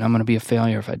do it, and I'm going to be a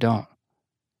failure if I don't.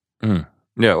 Mm.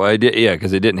 Yeah, well, I did. Yeah,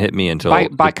 because it didn't hit me until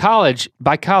by college.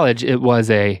 By college, it was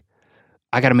I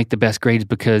got to make the best grades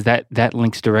because that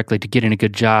links directly to getting a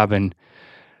good job, and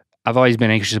I've always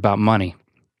been anxious about money.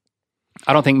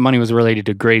 I don't think money was related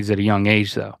to grades at a young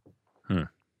age, though.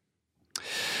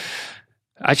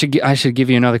 I should give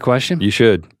you another question. You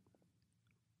should.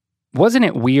 Wasn't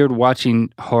it weird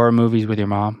watching horror movies with your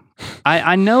mom?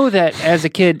 I know that as a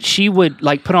kid, she would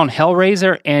like put on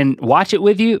Hellraiser and watch it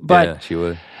with you, but yeah, she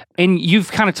would. And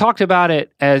you've kind of talked about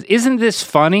it as, isn't this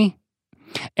funny?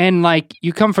 And like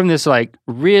you come from this like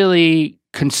really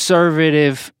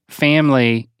conservative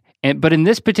family, but in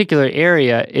this particular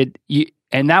area,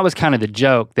 and that was kind of the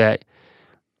joke that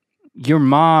your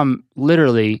mom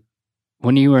literally,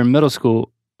 when you were in middle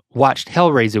school, watched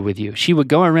Hellraiser with you. She would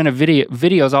go and rent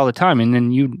videos all the time, and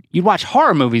then you'd watch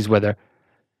horror movies with her.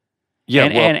 Yeah,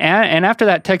 and after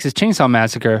that Texas Chainsaw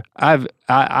Massacre,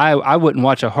 I wouldn't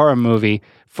watch a horror movie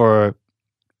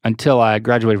until I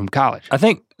graduated from college. I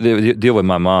think the deal with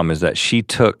my mom is that she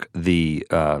took the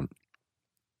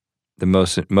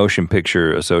Motion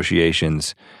Picture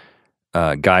Association's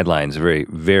guidelines very,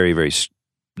 very, very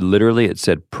literally. It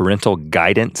said parental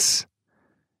guidance.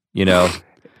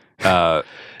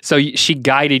 So she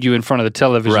guided you in front of the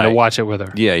television to watch it with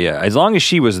her. Yeah, yeah. As long as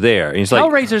she was there. It's like,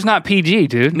 Hellraiser's not PG,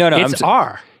 dude. No, it's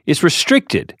R. It's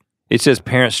restricted. It says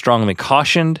parents strongly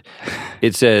cautioned.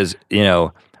 It says,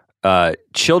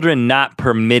 children not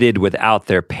permitted without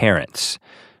their parents.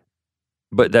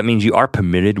 But that means you are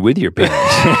permitted with your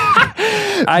parents.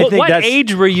 What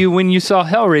age were you when you saw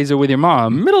Hellraiser with your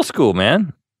mom? Middle school,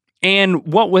 man. And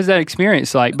what was that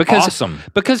experience like? Because, awesome.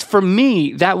 Because for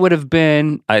me, that would have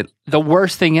been the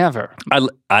worst thing ever.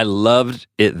 I loved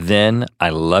it then. I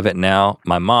love it now.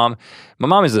 My mom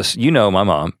is this. You know my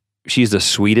mom. She's the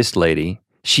sweetest lady.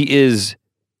 She is.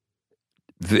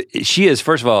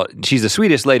 First of all, she's the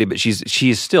sweetest lady, but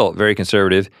she's still very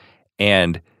conservative,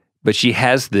 but she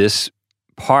has this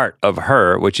part of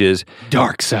her which is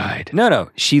dark side. No,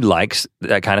 she likes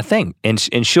that kind of thing, and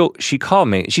she called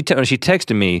me. She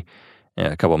texted me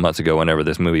a couple of months ago whenever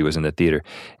this movie was in the theater,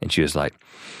 and she was like,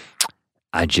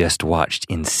 "I just watched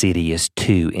Insidious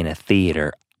 2 in a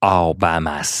theater all by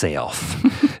myself."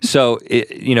 So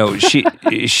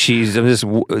she's this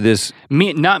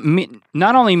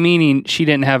not only meaning she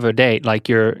didn't have a date, like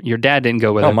your dad didn't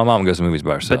go with her. Oh, my mom goes to movies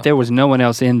by herself, but there was no one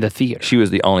else in the theater. She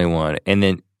was the only one, and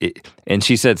then. And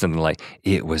she said something like,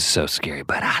 "It was so scary,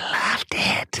 but I loved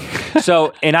it."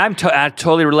 So, and I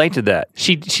totally relate to that.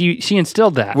 She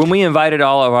instilled that. When we invited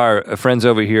all of our friends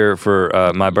over here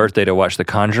for my birthday to watch The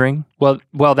Conjuring.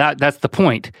 Well, that's the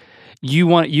point.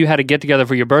 You had to get together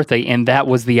for your birthday, and that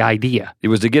was the idea. It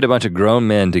was to get a bunch of grown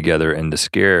men together and to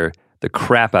scare the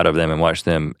crap out of them and watch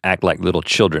them act like little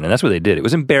children, and that's what they did. It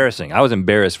was embarrassing. I was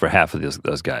embarrassed for half of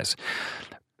those guys.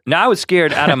 Now I was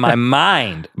scared out of my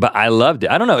mind, but I loved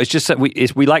it. I don't know. It's just that we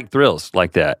like thrills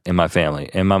like that in my family,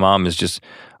 and my mom has just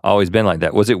always been like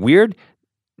that. Was it weird?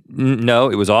 No,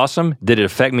 it was awesome. Did it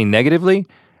affect me negatively?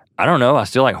 I don't know. I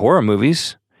still like horror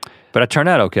movies, but I turned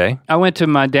out okay. I went to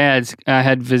my dad's. I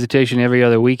had visitation every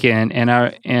other weekend, and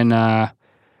I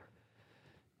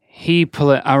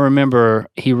remember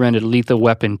he rented Lethal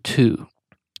Weapon 2,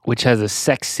 which has a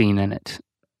sex scene in it,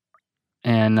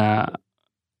 and.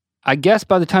 I guess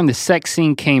by the time the sex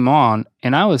scene came on,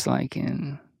 and I was like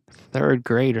in 3rd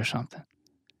grade or something,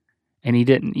 and he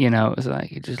didn't, it was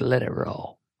like, he just let it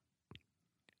roll.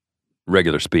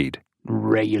 Regular speed.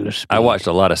 I watched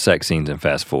a lot of sex scenes in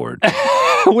fast forward.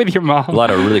 With your mom. A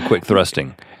lot of really quick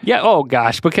thrusting. Yeah, oh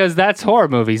gosh, because that's horror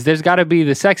movies. There's got to be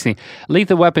the sex scene.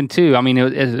 Lethal Weapon 2, I mean,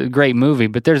 it's a great movie,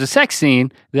 but there's a sex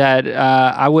scene that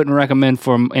I wouldn't recommend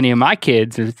for any of my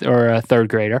kids or a 3rd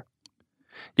grader.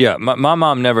 Yeah, my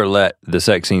mom never let the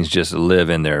sex scenes just live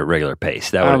in their regular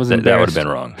pace. That would have been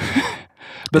wrong.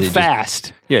 But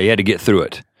fast. You had to get through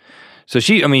it. So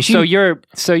she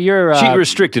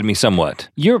restricted me somewhat.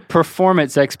 Your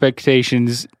performance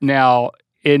expectations now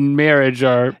in marriage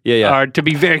are to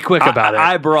be very quick about it.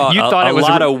 I brought a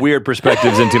lot of weird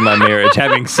perspectives into my marriage,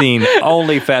 having seen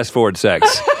only fast forward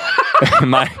sex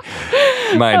my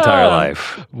entire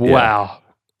life. Wow.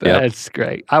 That's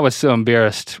great. I was so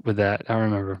embarrassed with that. I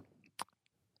remember.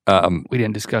 We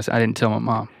didn't discuss it. I didn't tell my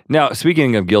mom. Now,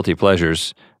 speaking of guilty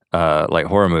pleasures, like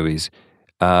horror movies,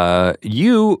 I'm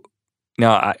in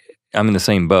the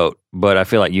same boat, but I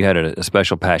feel like you had a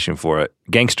special passion for it.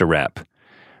 Gangster rap.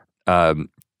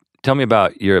 Tell me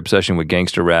about your obsession with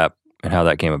gangster rap and how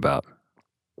that came about.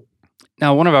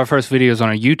 Now, one of our first videos on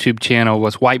our YouTube channel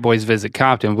was White Boys Visit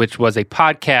Compton, which was a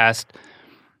podcast.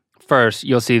 First,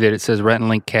 you'll see that it says Rhett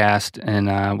Link Cast,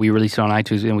 and we released it on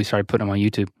iTunes, and we started putting them on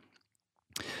YouTube.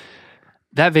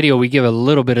 That video, we give a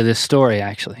little bit of this story,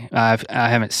 actually. I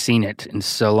haven't seen it in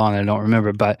so long I don't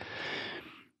remember, but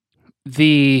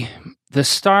the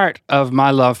start of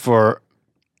my love for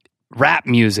rap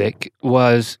music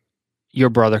was your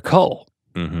brother Cole.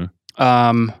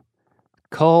 Mm-hmm.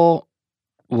 Cole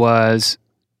was...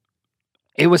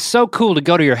 It was so cool to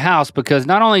go to your house because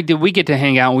not only did we get to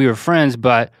hang out and we were friends,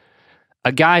 but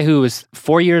a guy who was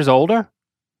 4 years older?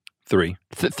 3.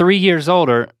 3 years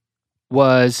older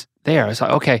was there. It's like,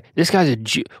 okay, this guy's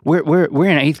we're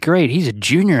in 8th grade. He's a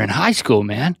junior in high school,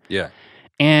 man. Yeah.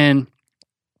 And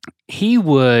he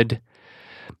would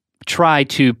try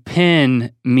to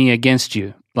pin me against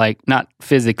you. Like, not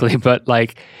physically, but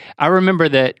like, I remember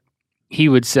that he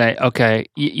would say, okay,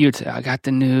 you'd say, I got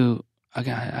the new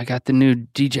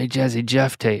DJ Jazzy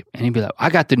Jeff tape, and he'd be like, I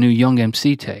got the new Young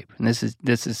MC tape, and this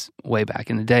is way back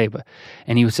in the day,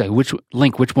 and he would say, which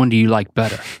one do you like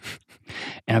better?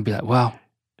 And I'd be like, well,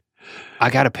 I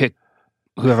got to pick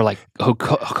who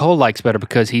Cole likes better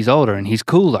because he's older and he's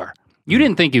cooler. You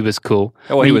didn't think he was cool.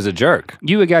 Oh, he was a jerk.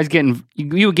 You would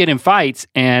get in fights,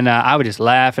 and I would just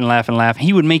laugh and laugh and laugh.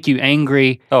 He would make you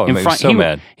angry. Oh, it made me so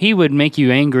mad. He would make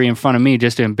you angry in front of me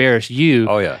just to embarrass you.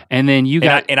 Oh yeah. And then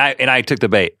I took the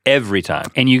bait every time.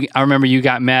 And I remember you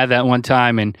got mad that one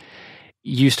time, and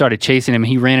you started chasing him. And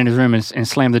he ran in his room and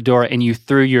slammed the door, and you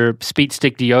threw your Speed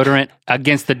Stick deodorant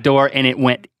against the door, and it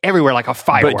went everywhere like a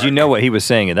firework. But you know what he was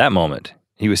saying at that moment?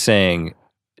 He was saying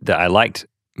that I liked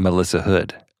Melissa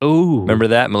Hood. Ooh. Remember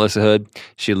that? Melissa Hood?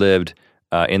 She lived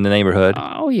in the neighborhood.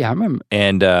 Oh yeah, I remember.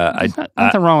 And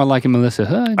nothing wrong with liking Melissa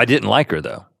Hood. I didn't like her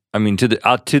though. I mean, to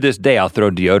this day, I'll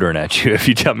throw deodorant at you if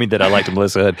you tell me that I liked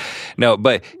Melissa Hood. No,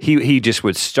 but he just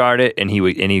would start it, and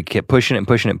he kept pushing it and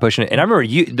pushing it and pushing it. And I remember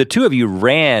the two of you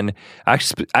ran. I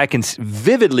can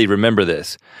vividly remember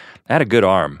this. I had a good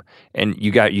arm, and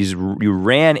you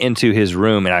ran into his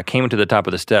room, and I came to the top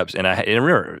of the steps, and I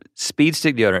remember speed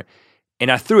stick deodorant,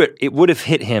 and I threw it. It would have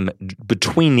hit him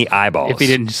between the eyeballs if he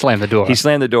didn't slam the door. He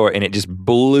slammed the door, and it just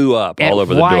blew up all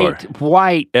over the door,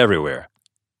 white everywhere.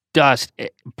 Dust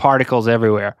particles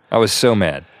everywhere. I was so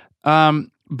mad.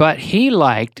 But he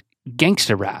liked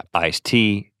gangster rap.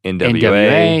 Ice-T,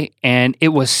 NWA. And it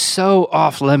was so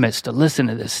off limits to listen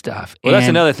to this stuff. Well, that's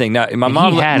another thing. Now, my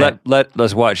mom let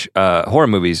us watch horror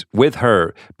movies with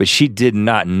her, but she did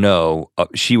not know,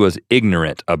 she was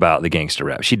ignorant about the gangster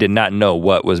rap. She did not know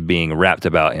what was being rapped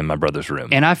about in my brother's room.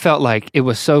 And I felt like it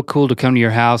was so cool to come to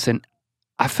your house, and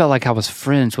I felt like I was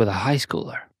friends with a high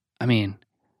schooler. I mean,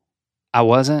 I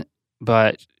wasn't,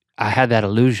 but I had that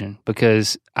illusion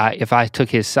because if I took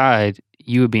his side,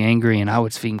 you would be angry and I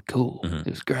would seem cool. Mm-hmm. It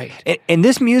was great. And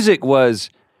this music was,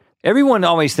 everyone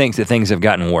always thinks that things have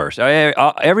gotten worse.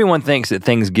 Everyone thinks that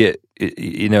things get,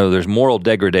 there's moral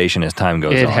degradation as time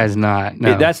goes on. It has not.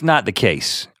 No. That's not the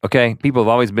case, okay? People have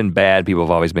always been bad. People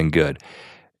have always been good.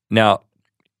 Now,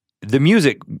 the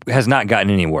music has not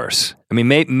gotten any worse. I mean,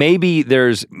 maybe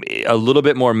there's a little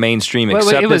bit more mainstream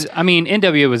acceptance.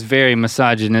 NWA was very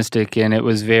misogynistic, and it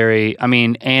was very,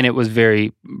 and it was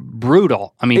very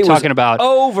brutal. I mean, it talking about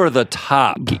over the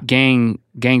top gang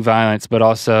violence, but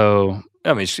also,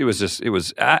 it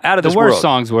was out of this world. The worst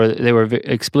songs they were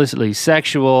explicitly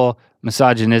sexual,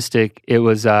 misogynistic. It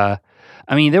was, there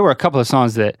were a couple of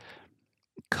songs that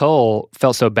Cole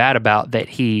felt so bad about that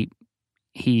he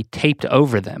taped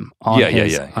over them on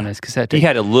his cassette tape. He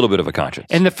had a little bit of a conscience.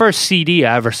 And the first CD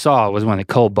I ever saw was one that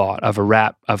Cole bought of a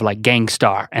rap of like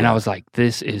Gangstar. And I was like,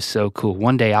 this is so cool.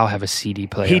 One day I'll have a CD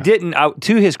player. He didn't,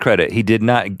 to his credit, he did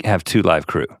not have Two Live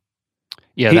Crew.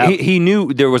 Yeah, he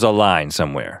knew there was a line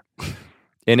somewhere.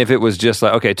 And if it was just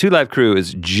like, okay, Two Live Crew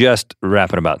is just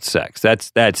rapping about sex.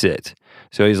 That's it.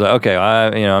 So he's like, okay,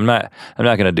 I'm not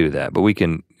going to do that, but we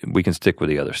can stick with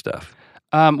the other stuff.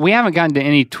 We haven't gotten to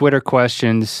any Twitter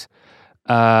questions.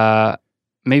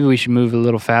 Maybe we should move a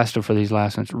little faster for these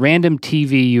last ones. Random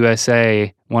TV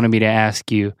USA wanted me to ask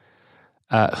you,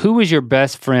 who was your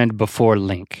best friend before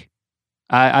Link?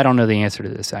 I don't know the answer to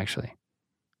this, actually.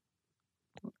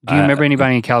 Do you remember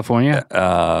anybody in California?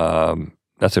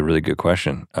 That's a really good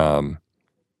question.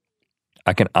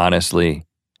 I can honestly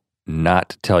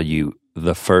not tell you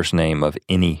the first name of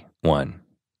anyone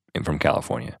from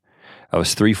California. I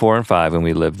was 3, 4, and 5 when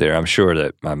we lived there. I'm sure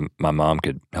that my mom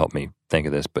could help me think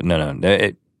of this, but no.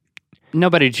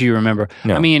 Nobody do you remember?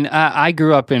 No. I mean, I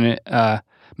grew up in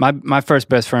my first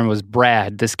best friend was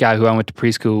Brad, this guy who I went to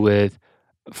preschool with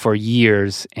for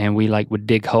years, and we would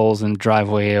dig holes in the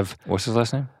driveway of. What's his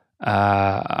last name?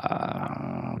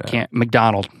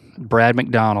 McDonald, Brad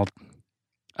McDonald.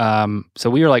 So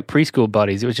we were like preschool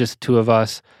buddies. It was just two of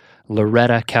us.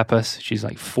 Loretta Keppas, she's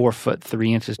like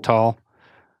 4'3" tall.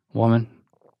 Woman.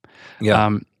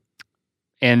 Yeah.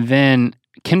 And then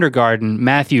kindergarten,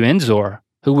 Matthew Enzor,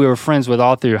 who we were friends with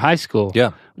all through high school,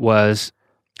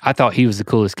 I thought he was the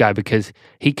coolest guy because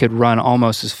he could run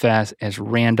almost as fast as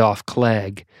Randolph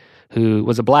Clegg, who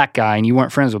was a black guy, and you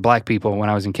weren't friends with black people when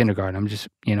I was in kindergarten. I'm just,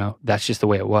 that's just the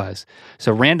way it was.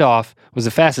 So Randolph was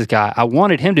the fastest guy. I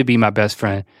wanted him to be my best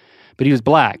friend, but he was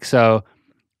black. So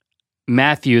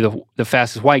Matthew, the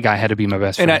fastest white guy, had to be my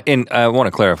best friend. And I want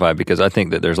to clarify because I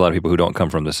think that there's a lot of people who don't come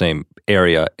from the same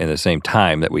area in the same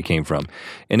time that we came from.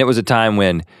 And it was a time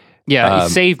when... Yeah,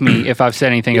 save me if I've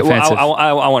said anything offensive.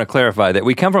 I want to clarify that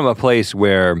we come from a place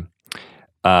where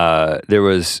there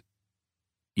was,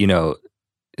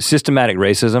 systematic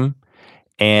racism.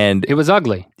 And it was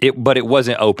ugly. But it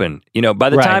wasn't open. By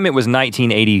the time it was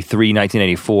 1983,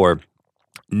 1984...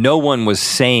 no one was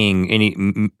saying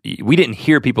we didn't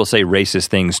hear people say racist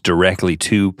things directly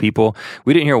to people.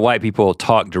 We didn't hear white people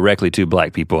talk directly to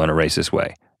black people in a racist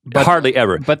way. Hardly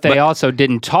ever. But they also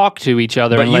didn't talk to each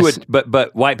other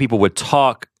But white people would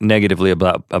talk negatively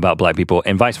about black people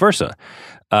and vice versa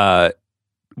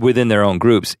within their own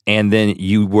groups. And then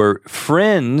you were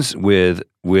friends with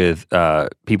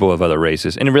people of other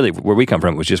races. And really, where we come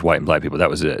from was just white and black people. That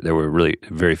was it. There were really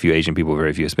very few Asian people,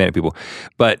 very few Hispanic people.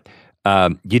 But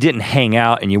you didn't hang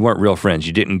out and you weren't real friends.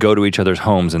 You didn't go to each other's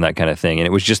homes and that kind of thing. And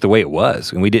it was just the way it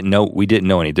was. And we didn't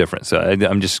know any different. So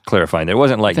I'm just clarifying that it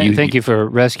wasn't like Thank you for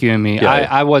rescuing me. Yeah,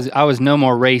 I was no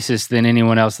more racist than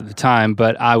anyone else at the time,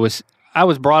 but I was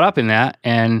brought up in that.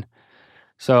 And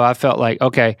So I felt like,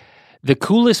 okay, the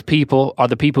coolest people are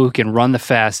the people who can run the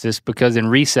fastest, because in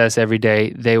recess every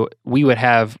day, we would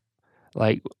have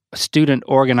like student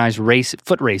organized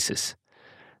foot races.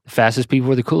 The fastest people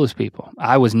were the coolest people.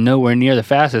 I was nowhere near the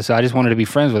fastest, so I just wanted to be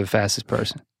friends with the fastest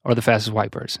person or the fastest white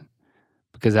person,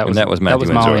 because that was my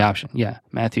only option. Yeah,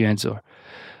 Matthew Enzor.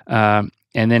 And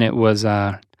then it was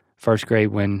first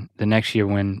grade the next year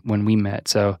when we met.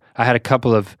 So I had a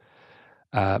couple of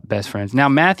best friends. Now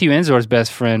Matthew Enzor's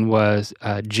best friend was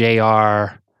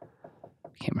J.R. I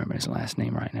can't remember his last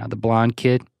name right now. The blonde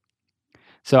kid.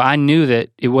 So I knew that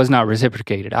it was not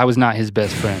reciprocated. I was not his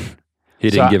best friend. He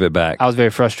didn't give it back. I was very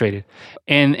frustrated.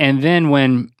 And then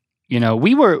when,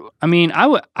 we were,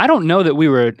 I don't know that we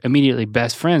were immediately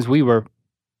best friends. We were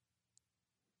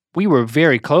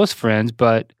very close friends,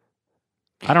 but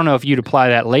I don't know if you'd apply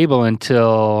that label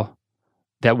until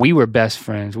that we were best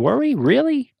friends. Were we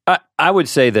really? I would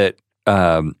say that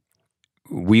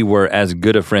we were as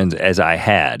good of friends as I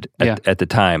had at the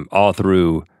time, all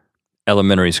through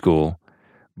elementary school.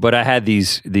 But I had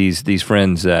these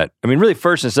friends that, really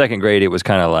first and second grade, it was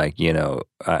kind of like,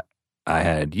 I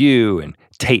had you and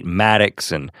Tate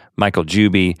Maddox and Michael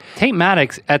Juby. Tate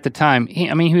Maddox at the time,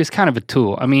 he was kind of a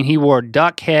tool. He wore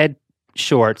duck head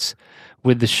shorts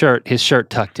with his shirt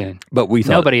tucked in. But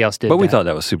nobody else did. But we thought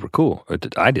that was super cool.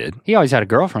 I did. He always had a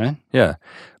girlfrime. Yeah,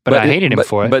 but I hated him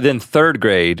for it. But then third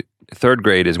grade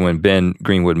is when Ben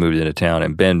Greenwood moved into town,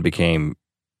 and Ben became,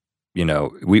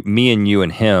 me and you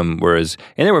and him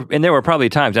and there were probably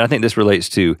times, and I think this relates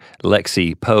to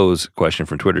Lexi Poe's question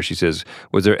from Twitter. She says,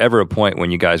 "Was there ever a point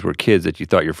when you guys were kids that you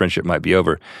thought your friendship might be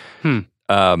over?"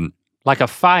 Like a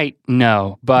fight,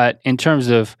 no. But in terms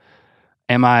of,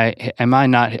 am I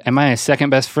a second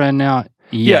best friend now?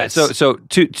 Yes. Yeah. So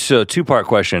two-part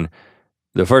question.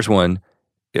 The first one,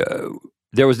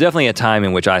 there was definitely a time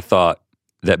in which I thought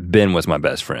that Ben was my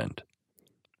best friend.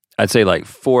 I'd say like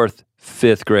fourth,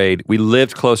 fifth grade. We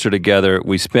lived closer together.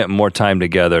 We spent more time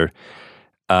together.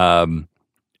 The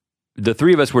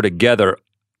three of us were together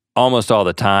almost all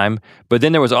the time. But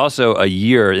then there was also a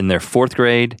year in their fourth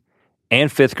grade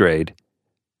and fifth grade,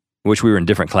 which we were in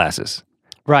different classes.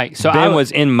 Right. So Ben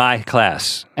was in my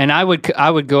class, and I would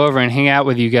go over and hang out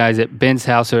with you guys at Ben's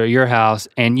house or at your house,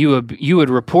 and you would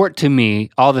report to me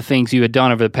all the things you had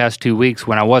done over the past 2 weeks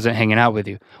when I wasn't hanging out with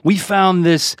you. We found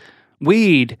this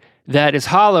weed that is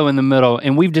hollow in the middle,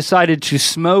 and we've decided to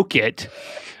smoke it,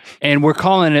 and we're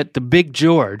calling it the Big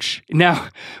George. Now,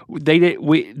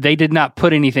 they did not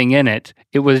put anything in it.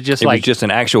 It was just just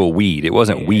an actual weed. It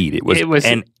wasn't weed. It was a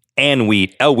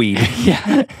weed.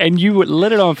 Yeah, and you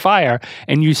lit it on fire,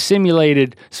 and you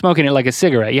simulated smoking it like a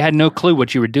cigarette. You had no clue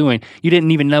what you were doing. You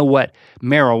didn't even know what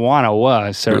marijuana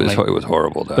was, certainly. It was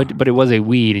horrible, though. But it was a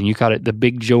weed, and you called it the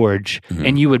Big George,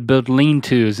 and you would build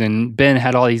lean-tos, and Ben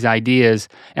had all these ideas.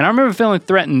 And I remember feeling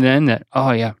threatened then that,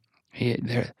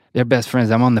 they're best friends.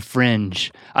 I'm on the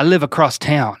fringe. I live across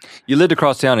town. You lived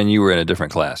across town, and you were in a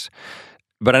different class.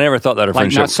 But I never thought that a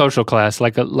friendship... Not social class,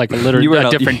 like a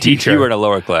different teacher. You were in a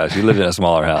lower class. You lived in a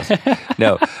smaller house.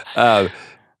 No.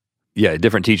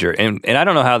 Different teacher. And I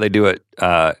don't know how they do it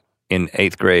in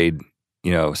 8th grade,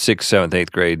 6th, 7th,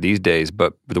 8th grade these days,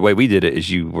 but the way we did it is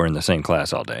you were in the same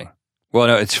class all day. Well,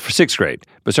 no, it's for 6th grade.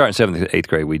 But starting 7th and 8th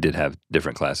grade, we did have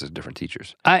different classes, different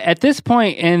teachers. At this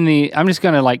point I'm just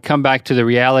going to come back to the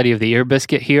reality of the ear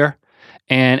biscuit here.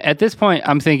 And at this point,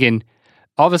 I'm thinking...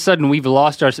 all of a sudden,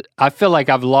 I feel like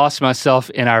I've lost myself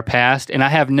in our past, and I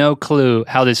have no clue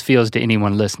how this feels to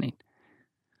anyone listening.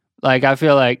 Like, I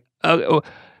feel like,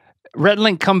 Rhett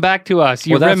Link, come back to us.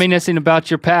 You're reminiscing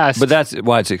about your past. But that's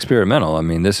why it's experimental.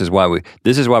 This is why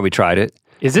we tried it.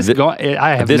 Is this going?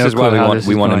 I have this no is clue why how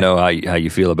we want to know how you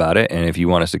feel about it, and if you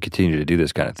want us to continue to do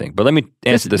this kind of thing. But let me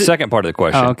answer the second part of the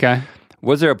question. Oh, okay.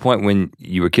 Was there a point when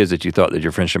you were kids that you thought that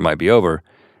your friendship might be over?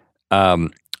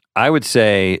 I would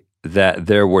say that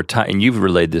there were times, and you've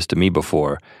relayed this to me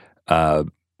before,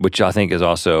 which I think is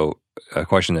also a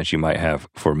question that you might have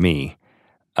for me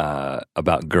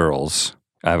about girls.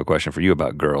 I have a question for you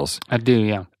about girls. I do,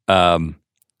 yeah. And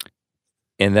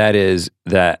that is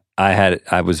that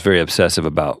I was very obsessive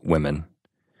about women,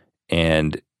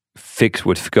 and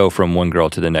would go from one girl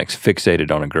to the next,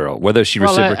 fixated on a girl, whether she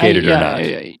reciprocated or not.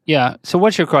 Yeah. So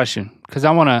what's your question? Because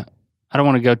I don't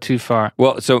want to go too far.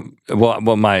 It's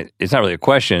not really a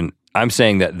question. I'm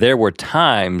saying that there were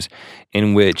times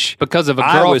in which because of a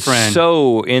girlfriend, I was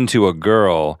so into a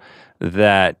girl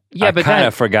that I kind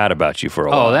of forgot about you for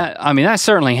a while. That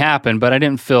certainly happened, but I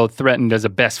didn't feel threatened as a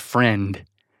best friend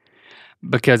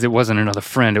because it wasn't another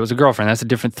friend. It was a girlfriend. That's a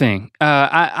different thing.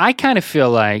 I kind of feel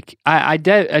like I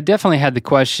definitely had the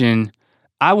question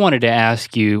I wanted to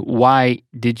ask you, why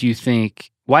do you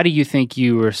think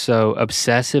you were so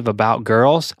obsessive about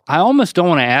girls? I almost don't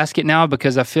want to ask it now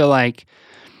because I feel like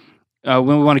when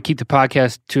we want to keep the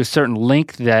podcast to a certain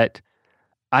length, that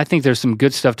I think there's some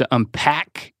good stuff to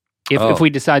unpack if we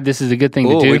decide this is a good thing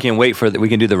to do. We can we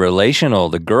can do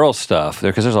the girl stuff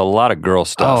there, because there's a lot of girl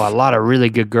stuff. Oh, a lot of really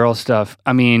good girl stuff.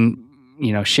 I mean,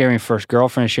 sharing first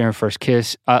girlfriend, sharing first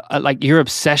kiss, like your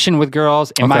obsession with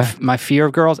girls and my fear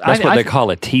of girls. That's what they call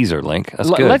a teaser, Link. That's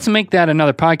good. Let's make that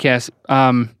another podcast.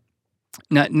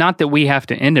 Not that we have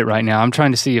to end it right now. I'm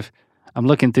trying to see if I'm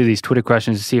looking through these Twitter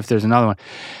questions to see if there's another one.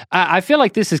 I feel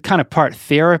like this is kind of part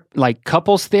therapy, like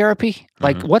couples therapy.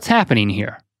 Like, what's happening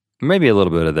here? Maybe a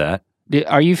little bit of that. Do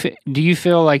you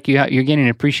feel like you're getting an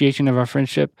appreciation of our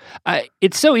friendship?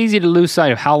 It's so easy to lose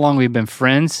sight of how long we've been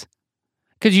friends,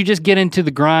 because you just get into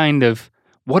the grind of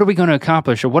what are we going to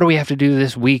accomplish, or what do we have to do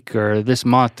this week or this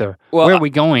month, or where are we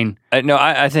going?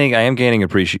 I think I am gaining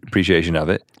appreciation of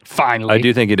it. Finally. I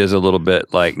do think it is a little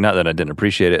bit like, not that I didn't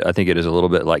appreciate it, I think it is a little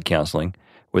bit like counseling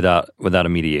without a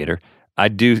mediator. I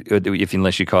do,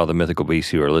 unless you call the mythical beasts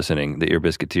who are listening, the Ear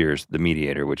Biscuiteers, the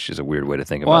mediator, which is a weird way to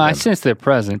think about them. Well, I sense their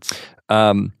presence.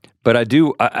 But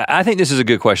I think this is a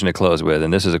good question to close with,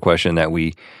 and this is a question that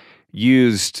we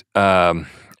used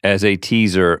as a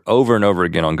teaser over and over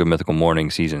again on Good Mythical Morning,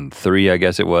 season 3, I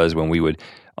guess it was, when we would,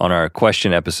 on our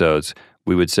question episodes,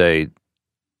 we would say,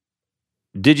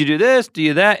 did you do this? Do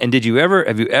you that? And have you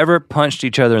ever punched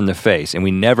each other in the face? And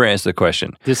we never answered the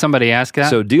question. Did somebody ask that?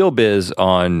 So DealBiz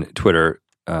on Twitter,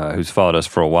 who's followed us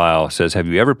for a while, says, have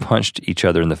you ever punched each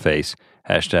other in the face? #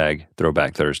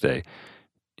 Throwback Thursday.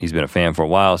 He's been a fan for a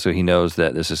while, so he knows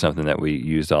that this is something that we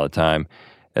used all the time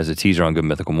as a teaser on Good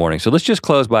Mythical Morning. So let's just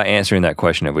close by answering that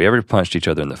question. Have we ever punched each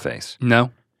other in the face?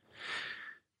 No.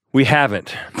 We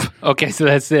haven't. Okay, so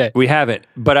that's it. We haven't.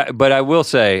 But I will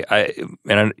say,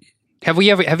 have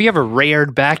you ever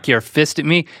reared back your fist at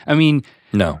me? I mean,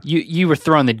 no. You were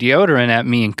throwing the deodorant at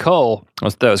me and Cole.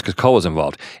 That was because Cole was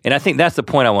involved. And I think that's the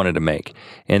point I wanted to make.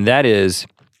 And that is,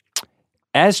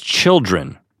 as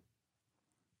children,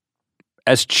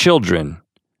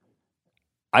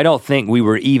 I don't think we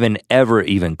were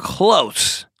ever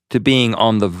close to being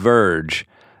on the verge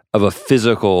of a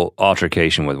physical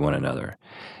altercation with one another.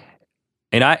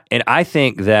 And I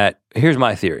think that, here's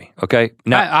my theory, okay?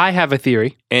 Now, I have a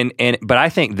theory. But I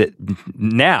think that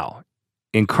now,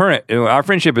 in current, our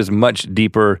friendship is much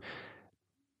deeper,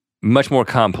 much more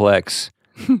complex,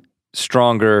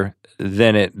 stronger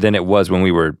than it was when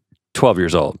we were 12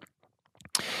 years old.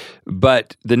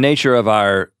 But the nature of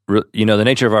our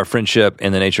friendship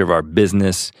and the nature of our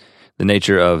business, the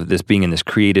nature of this being in this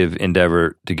creative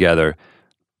endeavor together,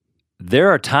 there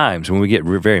are times when we get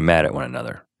very mad at one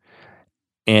another.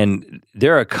 And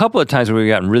there are a couple of times when we've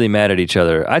gotten really mad at each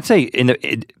other. I'd say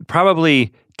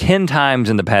probably 10 times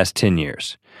in the past 10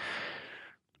 years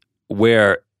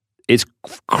where it's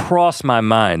crossed my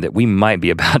mind that we might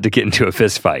be about to get into a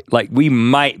fist fight. Like we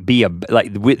might be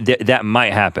that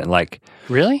might happen. Like,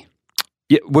 really?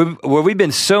 Yeah, where we've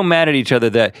been so mad at each other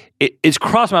that it's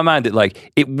crossed my mind that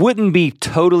like it wouldn't be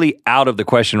totally out of the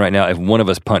question right now if one of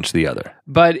us punched the other.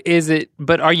 But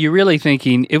are you really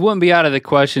thinking it wouldn't be out of the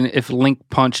question if Link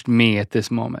punched me at this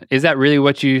moment? Is that really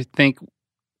what you think?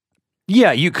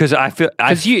 Yeah, because I feel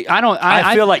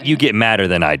like you get madder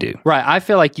than I do. Right, I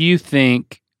feel like you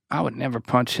think I would never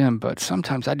punch him, but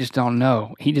sometimes I just don't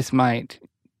know. He just might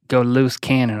go loose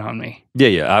cannon on me.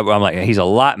 Yeah. I'm like, he's a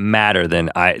lot madder than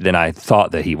I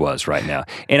thought that he was right now.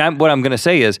 And what I'm going to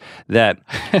say is that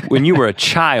when you were a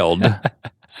child,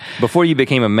 before you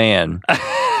became a man,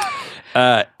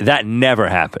 that never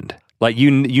happened. Like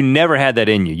you never had that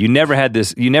in you. You never had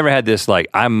this like,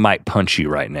 I might punch you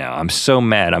right now. I'm so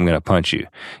mad I'm going to punch you.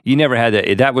 You never had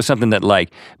that. That was something that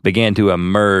like began to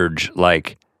emerge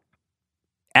like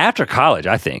after college,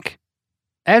 I think.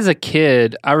 As a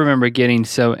kid, I remember getting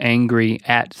so angry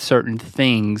at certain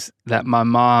things that my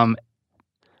mom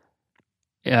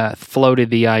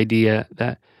floated the idea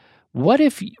that what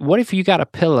if you got a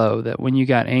pillow that when you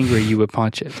got angry you would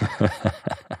punch it?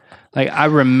 Like I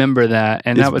remember that,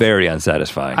 and that was very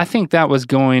unsatisfying. I think that was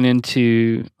going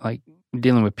into like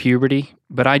dealing with puberty,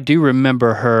 but I do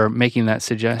remember her making that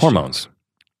suggestion. Hormones,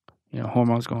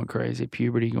 hormones going crazy,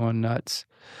 puberty going nuts.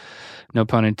 No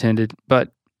pun intended,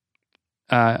 but.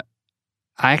 I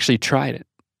actually tried it.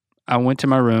 I went to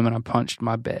my room and I punched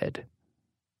my bed,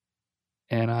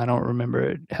 and I don't remember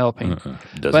it helping.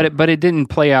 But it didn't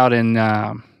play out in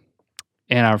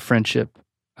our friendship.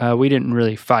 We didn't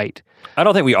really fight. I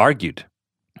don't think we argued.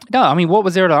 No, I mean, what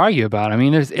was there to argue about? I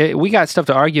mean, we got stuff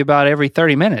to argue about every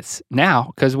 30 minutes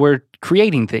now because we're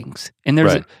creating things, and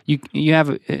there's you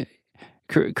have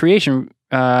creation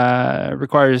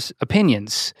requires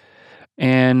opinions,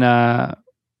 and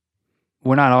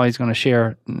we're not always going to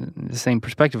share the same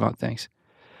perspective on things.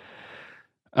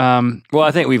 Well,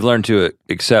 I think we've learned to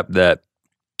accept that.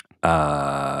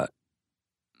 Not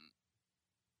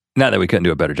that we couldn't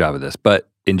do a better job of this, but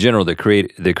in general, the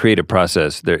creative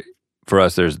process there. For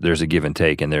us, there's a give and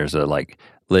take, and there's a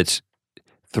let's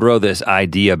throw this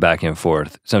idea back and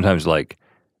forth. Sometimes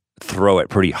throw it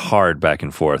pretty hard back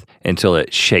and forth until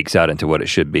it shakes out into what it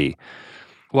should be.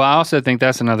 Well, I also think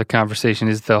that's another conversation,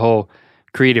 is the whole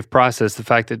creative process, the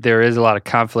fact that there is a lot of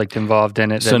conflict involved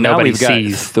in it that nobody sees. So now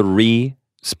we've got 3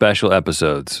 special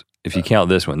episodes, if you count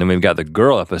this one. Then we've got the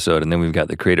girl episode, and then we've got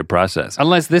the creative process.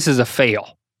 Unless this is a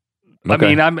fail. Okay.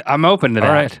 I mean, I'm open to that.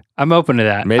 All right. I'm open to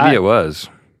that. Maybe it was.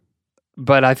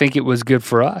 But I think it was good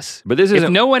for us. But if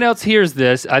no one else hears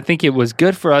this, I think it was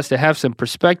good for us to have some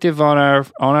perspective on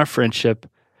our friendship.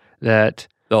 That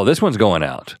this one's going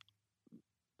out.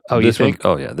 Oh, you think?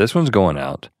 This one's going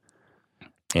out.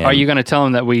 And are you going to tell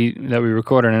them that we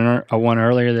recorded a one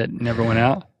earlier that never went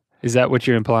out? Is that what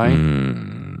you're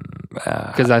implying?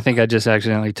 Because I think I just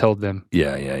accidentally told them.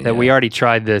 Yeah. We already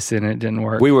tried this and it didn't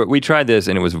work. We tried this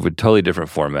and it was a totally different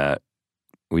format.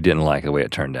 We didn't like the way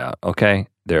it turned out. Okay,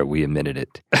 there, we admitted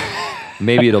it.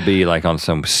 Maybe it'll be on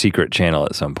some secret channel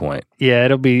at some point. Yeah,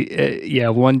 it'll be.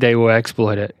 One day we'll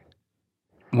exploit it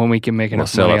when we can make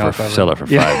enough money off of it. Sell it for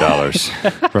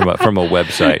 $5 from a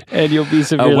website. And you'll be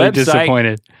severely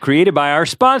disappointed. Created by our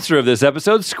sponsor of this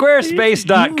episode,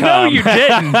 Squarespace.com. No, you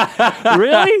didn't.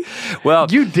 Really? Well,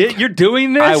 you did. You're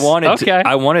doing this? I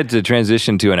wanted to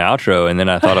transition to an outro, and then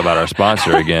I thought about our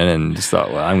sponsor again and just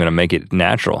thought, well, I'm going to make it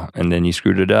natural. And then you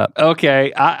screwed it up.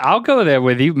 Okay, I'll go there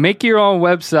with you. Make your own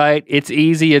website. It's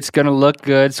easy. It's going to look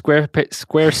good.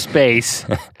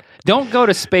 Squarespace. Don't go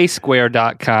to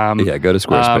spacesquare.com. Yeah, go to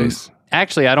Squarespace.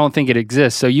 Actually, I don't think it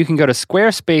exists. So you can go to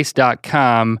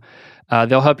squarespace.com.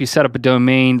 They'll help you set up a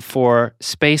domain for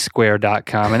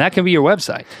spacesquare.com, and that can be your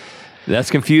website. That's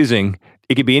confusing.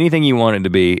 It could be anything you want it to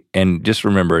be, and just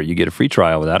remember, you get a free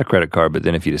trial without a credit card, but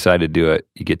then if you decide to do it,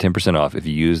 you get 10% off if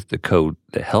you use the code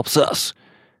that helps us,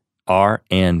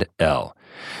 R&L.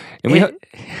 And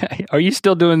are you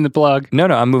still doing the plug? No,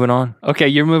 I'm moving on. Okay,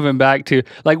 you're moving back to,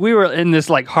 we were in this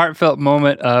heartfelt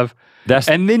moment of,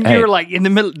 and then you were in the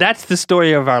middle. That's the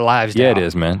story of our lives now. Yeah, it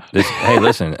is, man. Hey,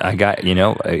 listen, we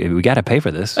got to pay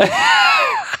for this.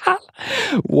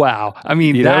 Wow. I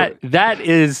mean, that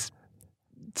is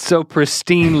so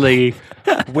pristinely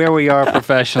where we are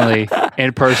professionally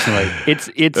and personally.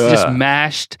 It's just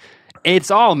mashed.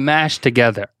 It's all mashed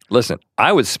together. Listen,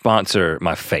 I would sponsor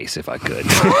my face if I could.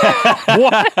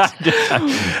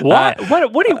 What?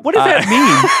 What does that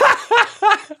mean?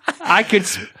 I could.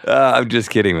 I'm just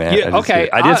kidding, man. Yeah, okay,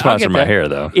 I did sponsor my hair,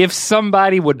 though. If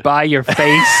somebody would buy your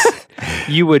face,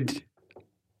 you would.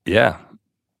 Yeah.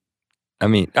 I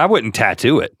mean, I wouldn't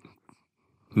tattoo it.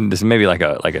 This maybe like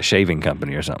a shaving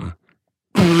company or something.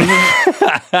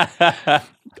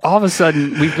 All of a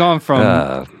sudden, we've gone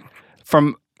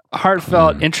from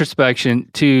heartfelt introspection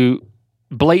to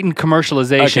blatant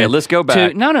commercialization. Okay, let's go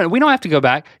back. No, we don't have to go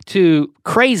back to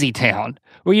Crazy Town,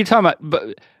 where you're talking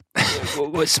about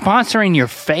sponsoring your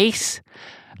face,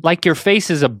 like your face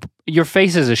is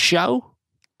a show.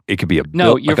 It could be your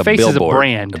face is a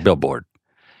brand, a billboard.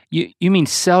 You mean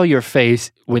sell your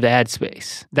face with ad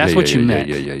space? That's what you meant.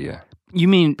 Yeah. You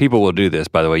mean people will do this?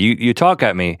 By the way, you talk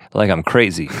at me like I'm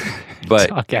crazy.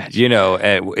 But,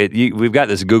 we've got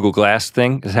this Google Glass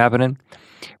thing that's happening.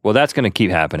 Well, that's going to keep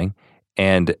happening.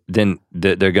 And then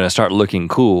they're going to start looking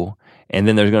cool. And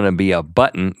then there's going to be a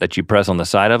button that you press on the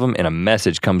side of them, and a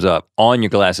message comes up on your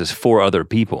glasses for other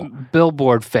people.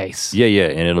 Billboard face. Yeah.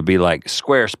 And it'll be like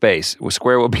Squarespace. Well,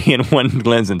 square will be in one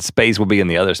lens, and space will be in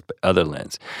the other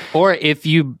lens. Or if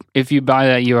you buy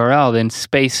that URL, then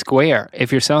Space Square,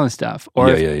 if you're selling stuff. Or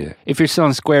if you're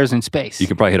selling squares in space. You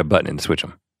can probably hit a button and switch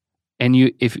them. And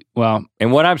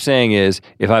and what I'm saying is,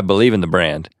 if I believe in the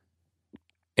brand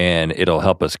and it'll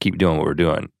help us keep doing what we're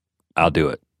doing, I'll do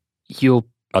it.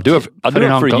 I'll do it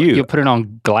for you. You'll put it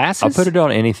on glasses? I'll put it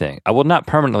on anything. I will not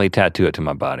permanently tattoo it to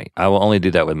my body. I will only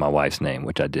do that with my wife's name,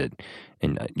 which I did,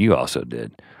 and you also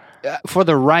did. For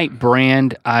the right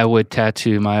brand, I would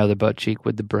tattoo my other butt cheek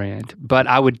with the brand, but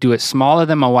I would do it smaller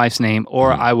than my wife's name,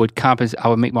 or I would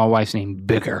make my wife's name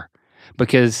bigger,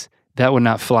 because that would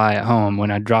not fly at home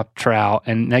when I drop trowel.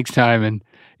 And next time, and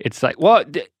it's like,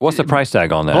 what? What's the price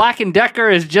tag on that? Black & Decker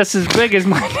is just as big as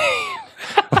my name.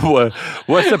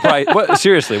 What's the price?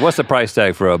 Seriously, what's the price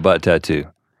tag for a butt tattoo?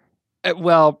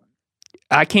 Well,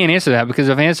 I can't answer that because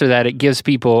if I answer that, it gives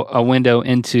people a window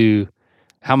into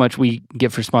how much we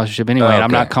get for sponsorship anyway. And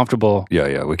I'm not comfortable.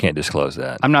 Yeah, we can't disclose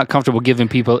that. I'm not comfortable giving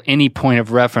people any point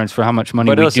of reference for how much money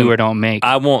we do or don't make.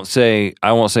 I won't say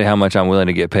how much I'm willing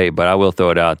to get paid, but I will throw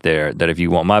it out there that if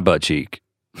you want my butt cheek,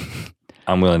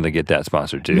 I'm willing to get that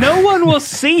sponsored too. No one will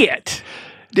see it.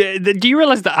 Do you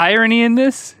realize the irony in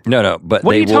this? No, but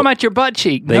what are you talking about your butt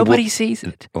cheek? Nobody sees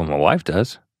it. Well, my wife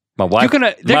does. My wife. They're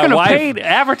gonna pay to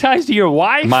advertise to your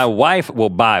wife? My wife will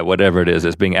buy whatever it is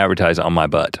that's being advertised on my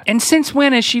butt. And since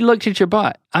when has she looked at your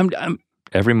butt?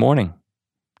 Every morning.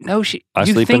 No, I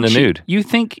sleep in the nude. You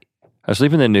think? I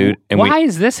sleep in the nude. And why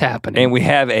is this happening? And we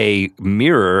have a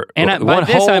mirror. And by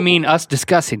this I mean us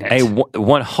discussing it.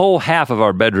 One whole half of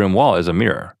our bedroom wall is a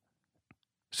mirror.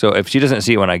 So if she doesn't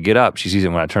see it when I get up, she sees it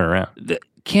when I turn around.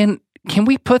 Can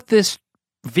we put this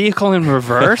vehicle in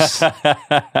reverse?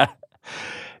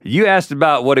 You asked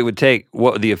about what it would take,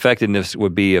 what the effectiveness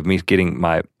would be of me getting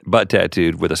my butt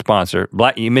tattooed with a sponsor.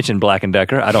 You mentioned Black &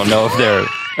 Decker. I don't know if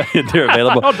they're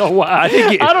available. I don't know why.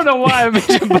 I don't know why I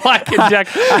mentioned Black &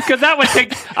 Decker because that would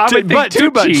take. I would think two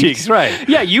butt cheeks, right?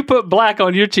 Yeah, you put black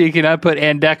on your cheek and I put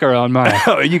 & Decker on mine.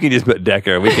 Oh, you can just put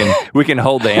Decker. We can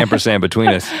hold the ampersand between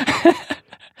us.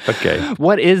 Okay.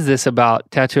 What is this about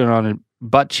tattooing on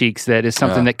butt cheeks that is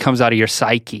something that comes out of your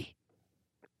psyche?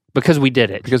 Because we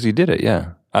did it. Because you did it,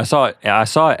 yeah. I saw it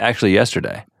actually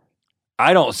yesterday.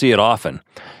 I don't see it often,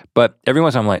 but every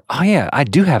once in a while I'm like, oh yeah, I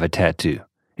do have a tattoo.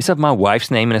 It's of my wife's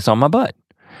name and it's on my butt.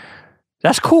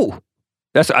 That's cool.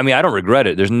 I don't regret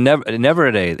it. There's never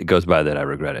a day that goes by that I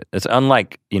regret it. It's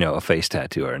unlike, a face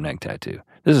tattoo or a neck tattoo.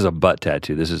 This is a butt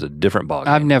tattoo. This is a different ballgame.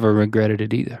 I've never regretted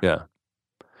it either. Yeah.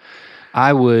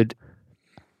 I would,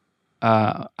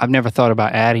 I've never thought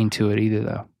about adding to it either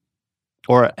though.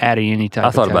 Or adding any type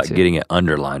of tattoo. I thought about getting it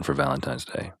underlined for Valentine's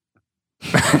Day.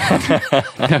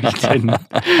 No, you didn't.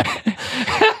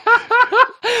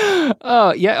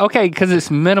 Oh, yeah, okay, because it's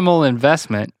minimal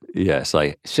investment. Yeah,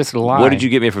 it's just a line. What did you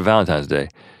get me for Valentine's Day?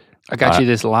 I got you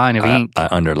this line of ink. I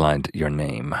underlined your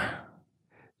name.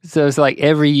 So it's like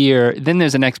every year, then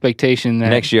there's an expectation that...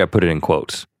 Next year I put it in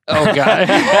quotes. Oh, God.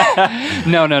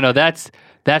 No,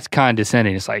 that's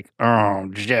condescending. It's like, oh,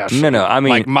 Jesse. No, I mean,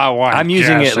 like my wife. I'm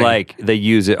using Jesse. it like they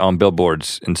use it on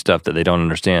billboards and stuff that they don't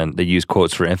understand. They use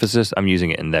quotes for emphasis. I'm using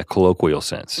it in that colloquial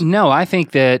sense. No, I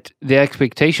think that the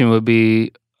expectation would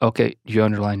be, okay, did you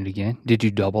underline it again? Did you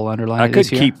double underline it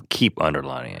this year? I could keep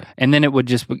underlining it. And then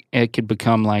it could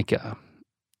become like,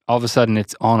 all of a sudden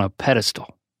it's on a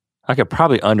pedestal. I could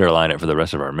probably underline it for the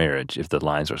rest of our marriage if the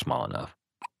lines are small enough.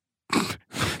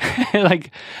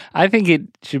 Like, I think it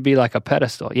should be like a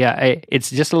pedestal. Yeah, it's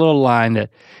just a little line that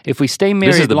if we stay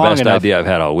married long enough... This is the best idea I've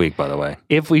had all week, by the way.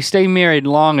 If we stay married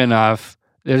long enough,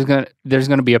 there's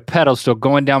gonna be a pedestal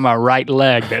going down my right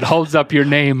leg that holds up your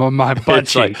name on my butt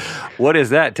cheek. Like, what is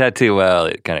that tattoo? Well,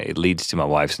 it leads to my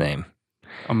wife's name.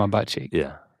 On my butt cheek.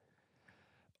 Yeah.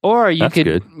 Or you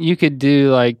could do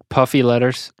like puffy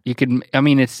letters. You could,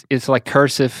 it's like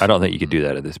cursive. I don't think you could do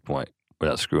that at this point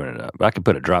without screwing it up. But I could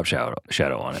put a drop shadow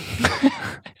on it.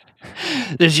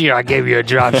 This year I gave you a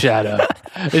drop shadow.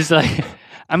 It's like,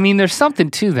 there's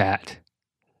something to that.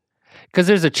 Because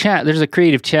there's a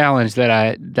creative challenge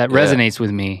that resonates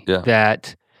with me. Yeah.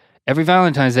 That every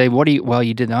Valentine's Day,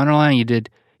 you did the underline,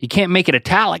 you can't make it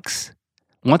italics.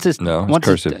 Once it's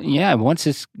cursive. Once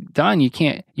it's done, you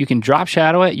can drop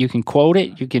shadow it, you can quote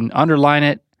it, you can underline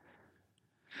it.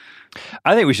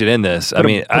 I think we should end this. Put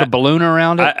a balloon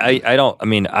around it.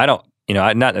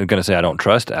 I'm not going to say I don't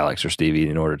trust Alex or Stevie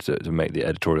in order to make the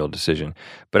editorial decision,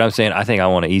 but I'm saying I think I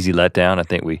want an easy letdown. I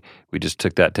think we just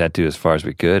took that tattoo as far as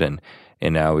we could, and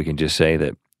now we can just say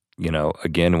that,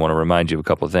 again, I want to remind you of a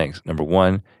couple of things. Number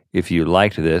one, if you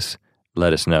liked this,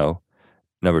 let us know.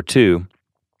 Number two,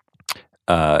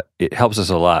 it helps us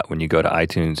a lot when you go to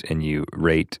iTunes and you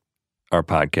rate our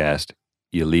podcast,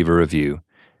 you leave a review.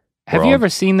 Have you ever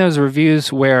seen those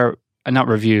reviews where, not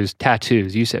reviews,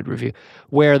 tattoos, you said review,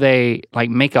 where they like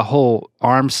make a whole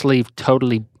arm sleeve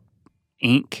totally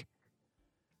ink?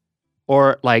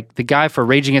 Or like the guy for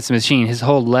Rage Against the Machine, his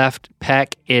whole left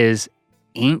pec is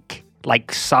ink,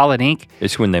 like solid ink.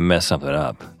 It's when they mess something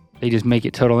up. They just make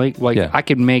it total ink. Like, yeah. I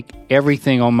could make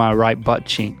everything on my right butt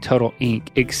chink total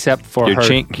ink, except for your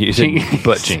chink. You said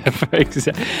butt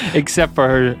chink. Except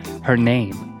for her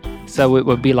name. So it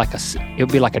would be like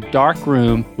a dark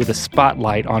room with a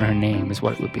spotlight on her name is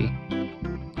what it would be.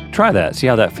 Try that. See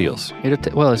how that feels.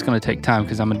 It's going to take time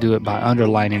because I'm going to do it by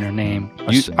underlining her name. I'm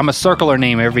going to circle her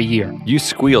name every year. You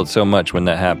squealed so much when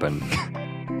that happened.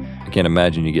 I can't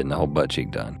imagine you getting the whole butt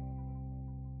cheek done.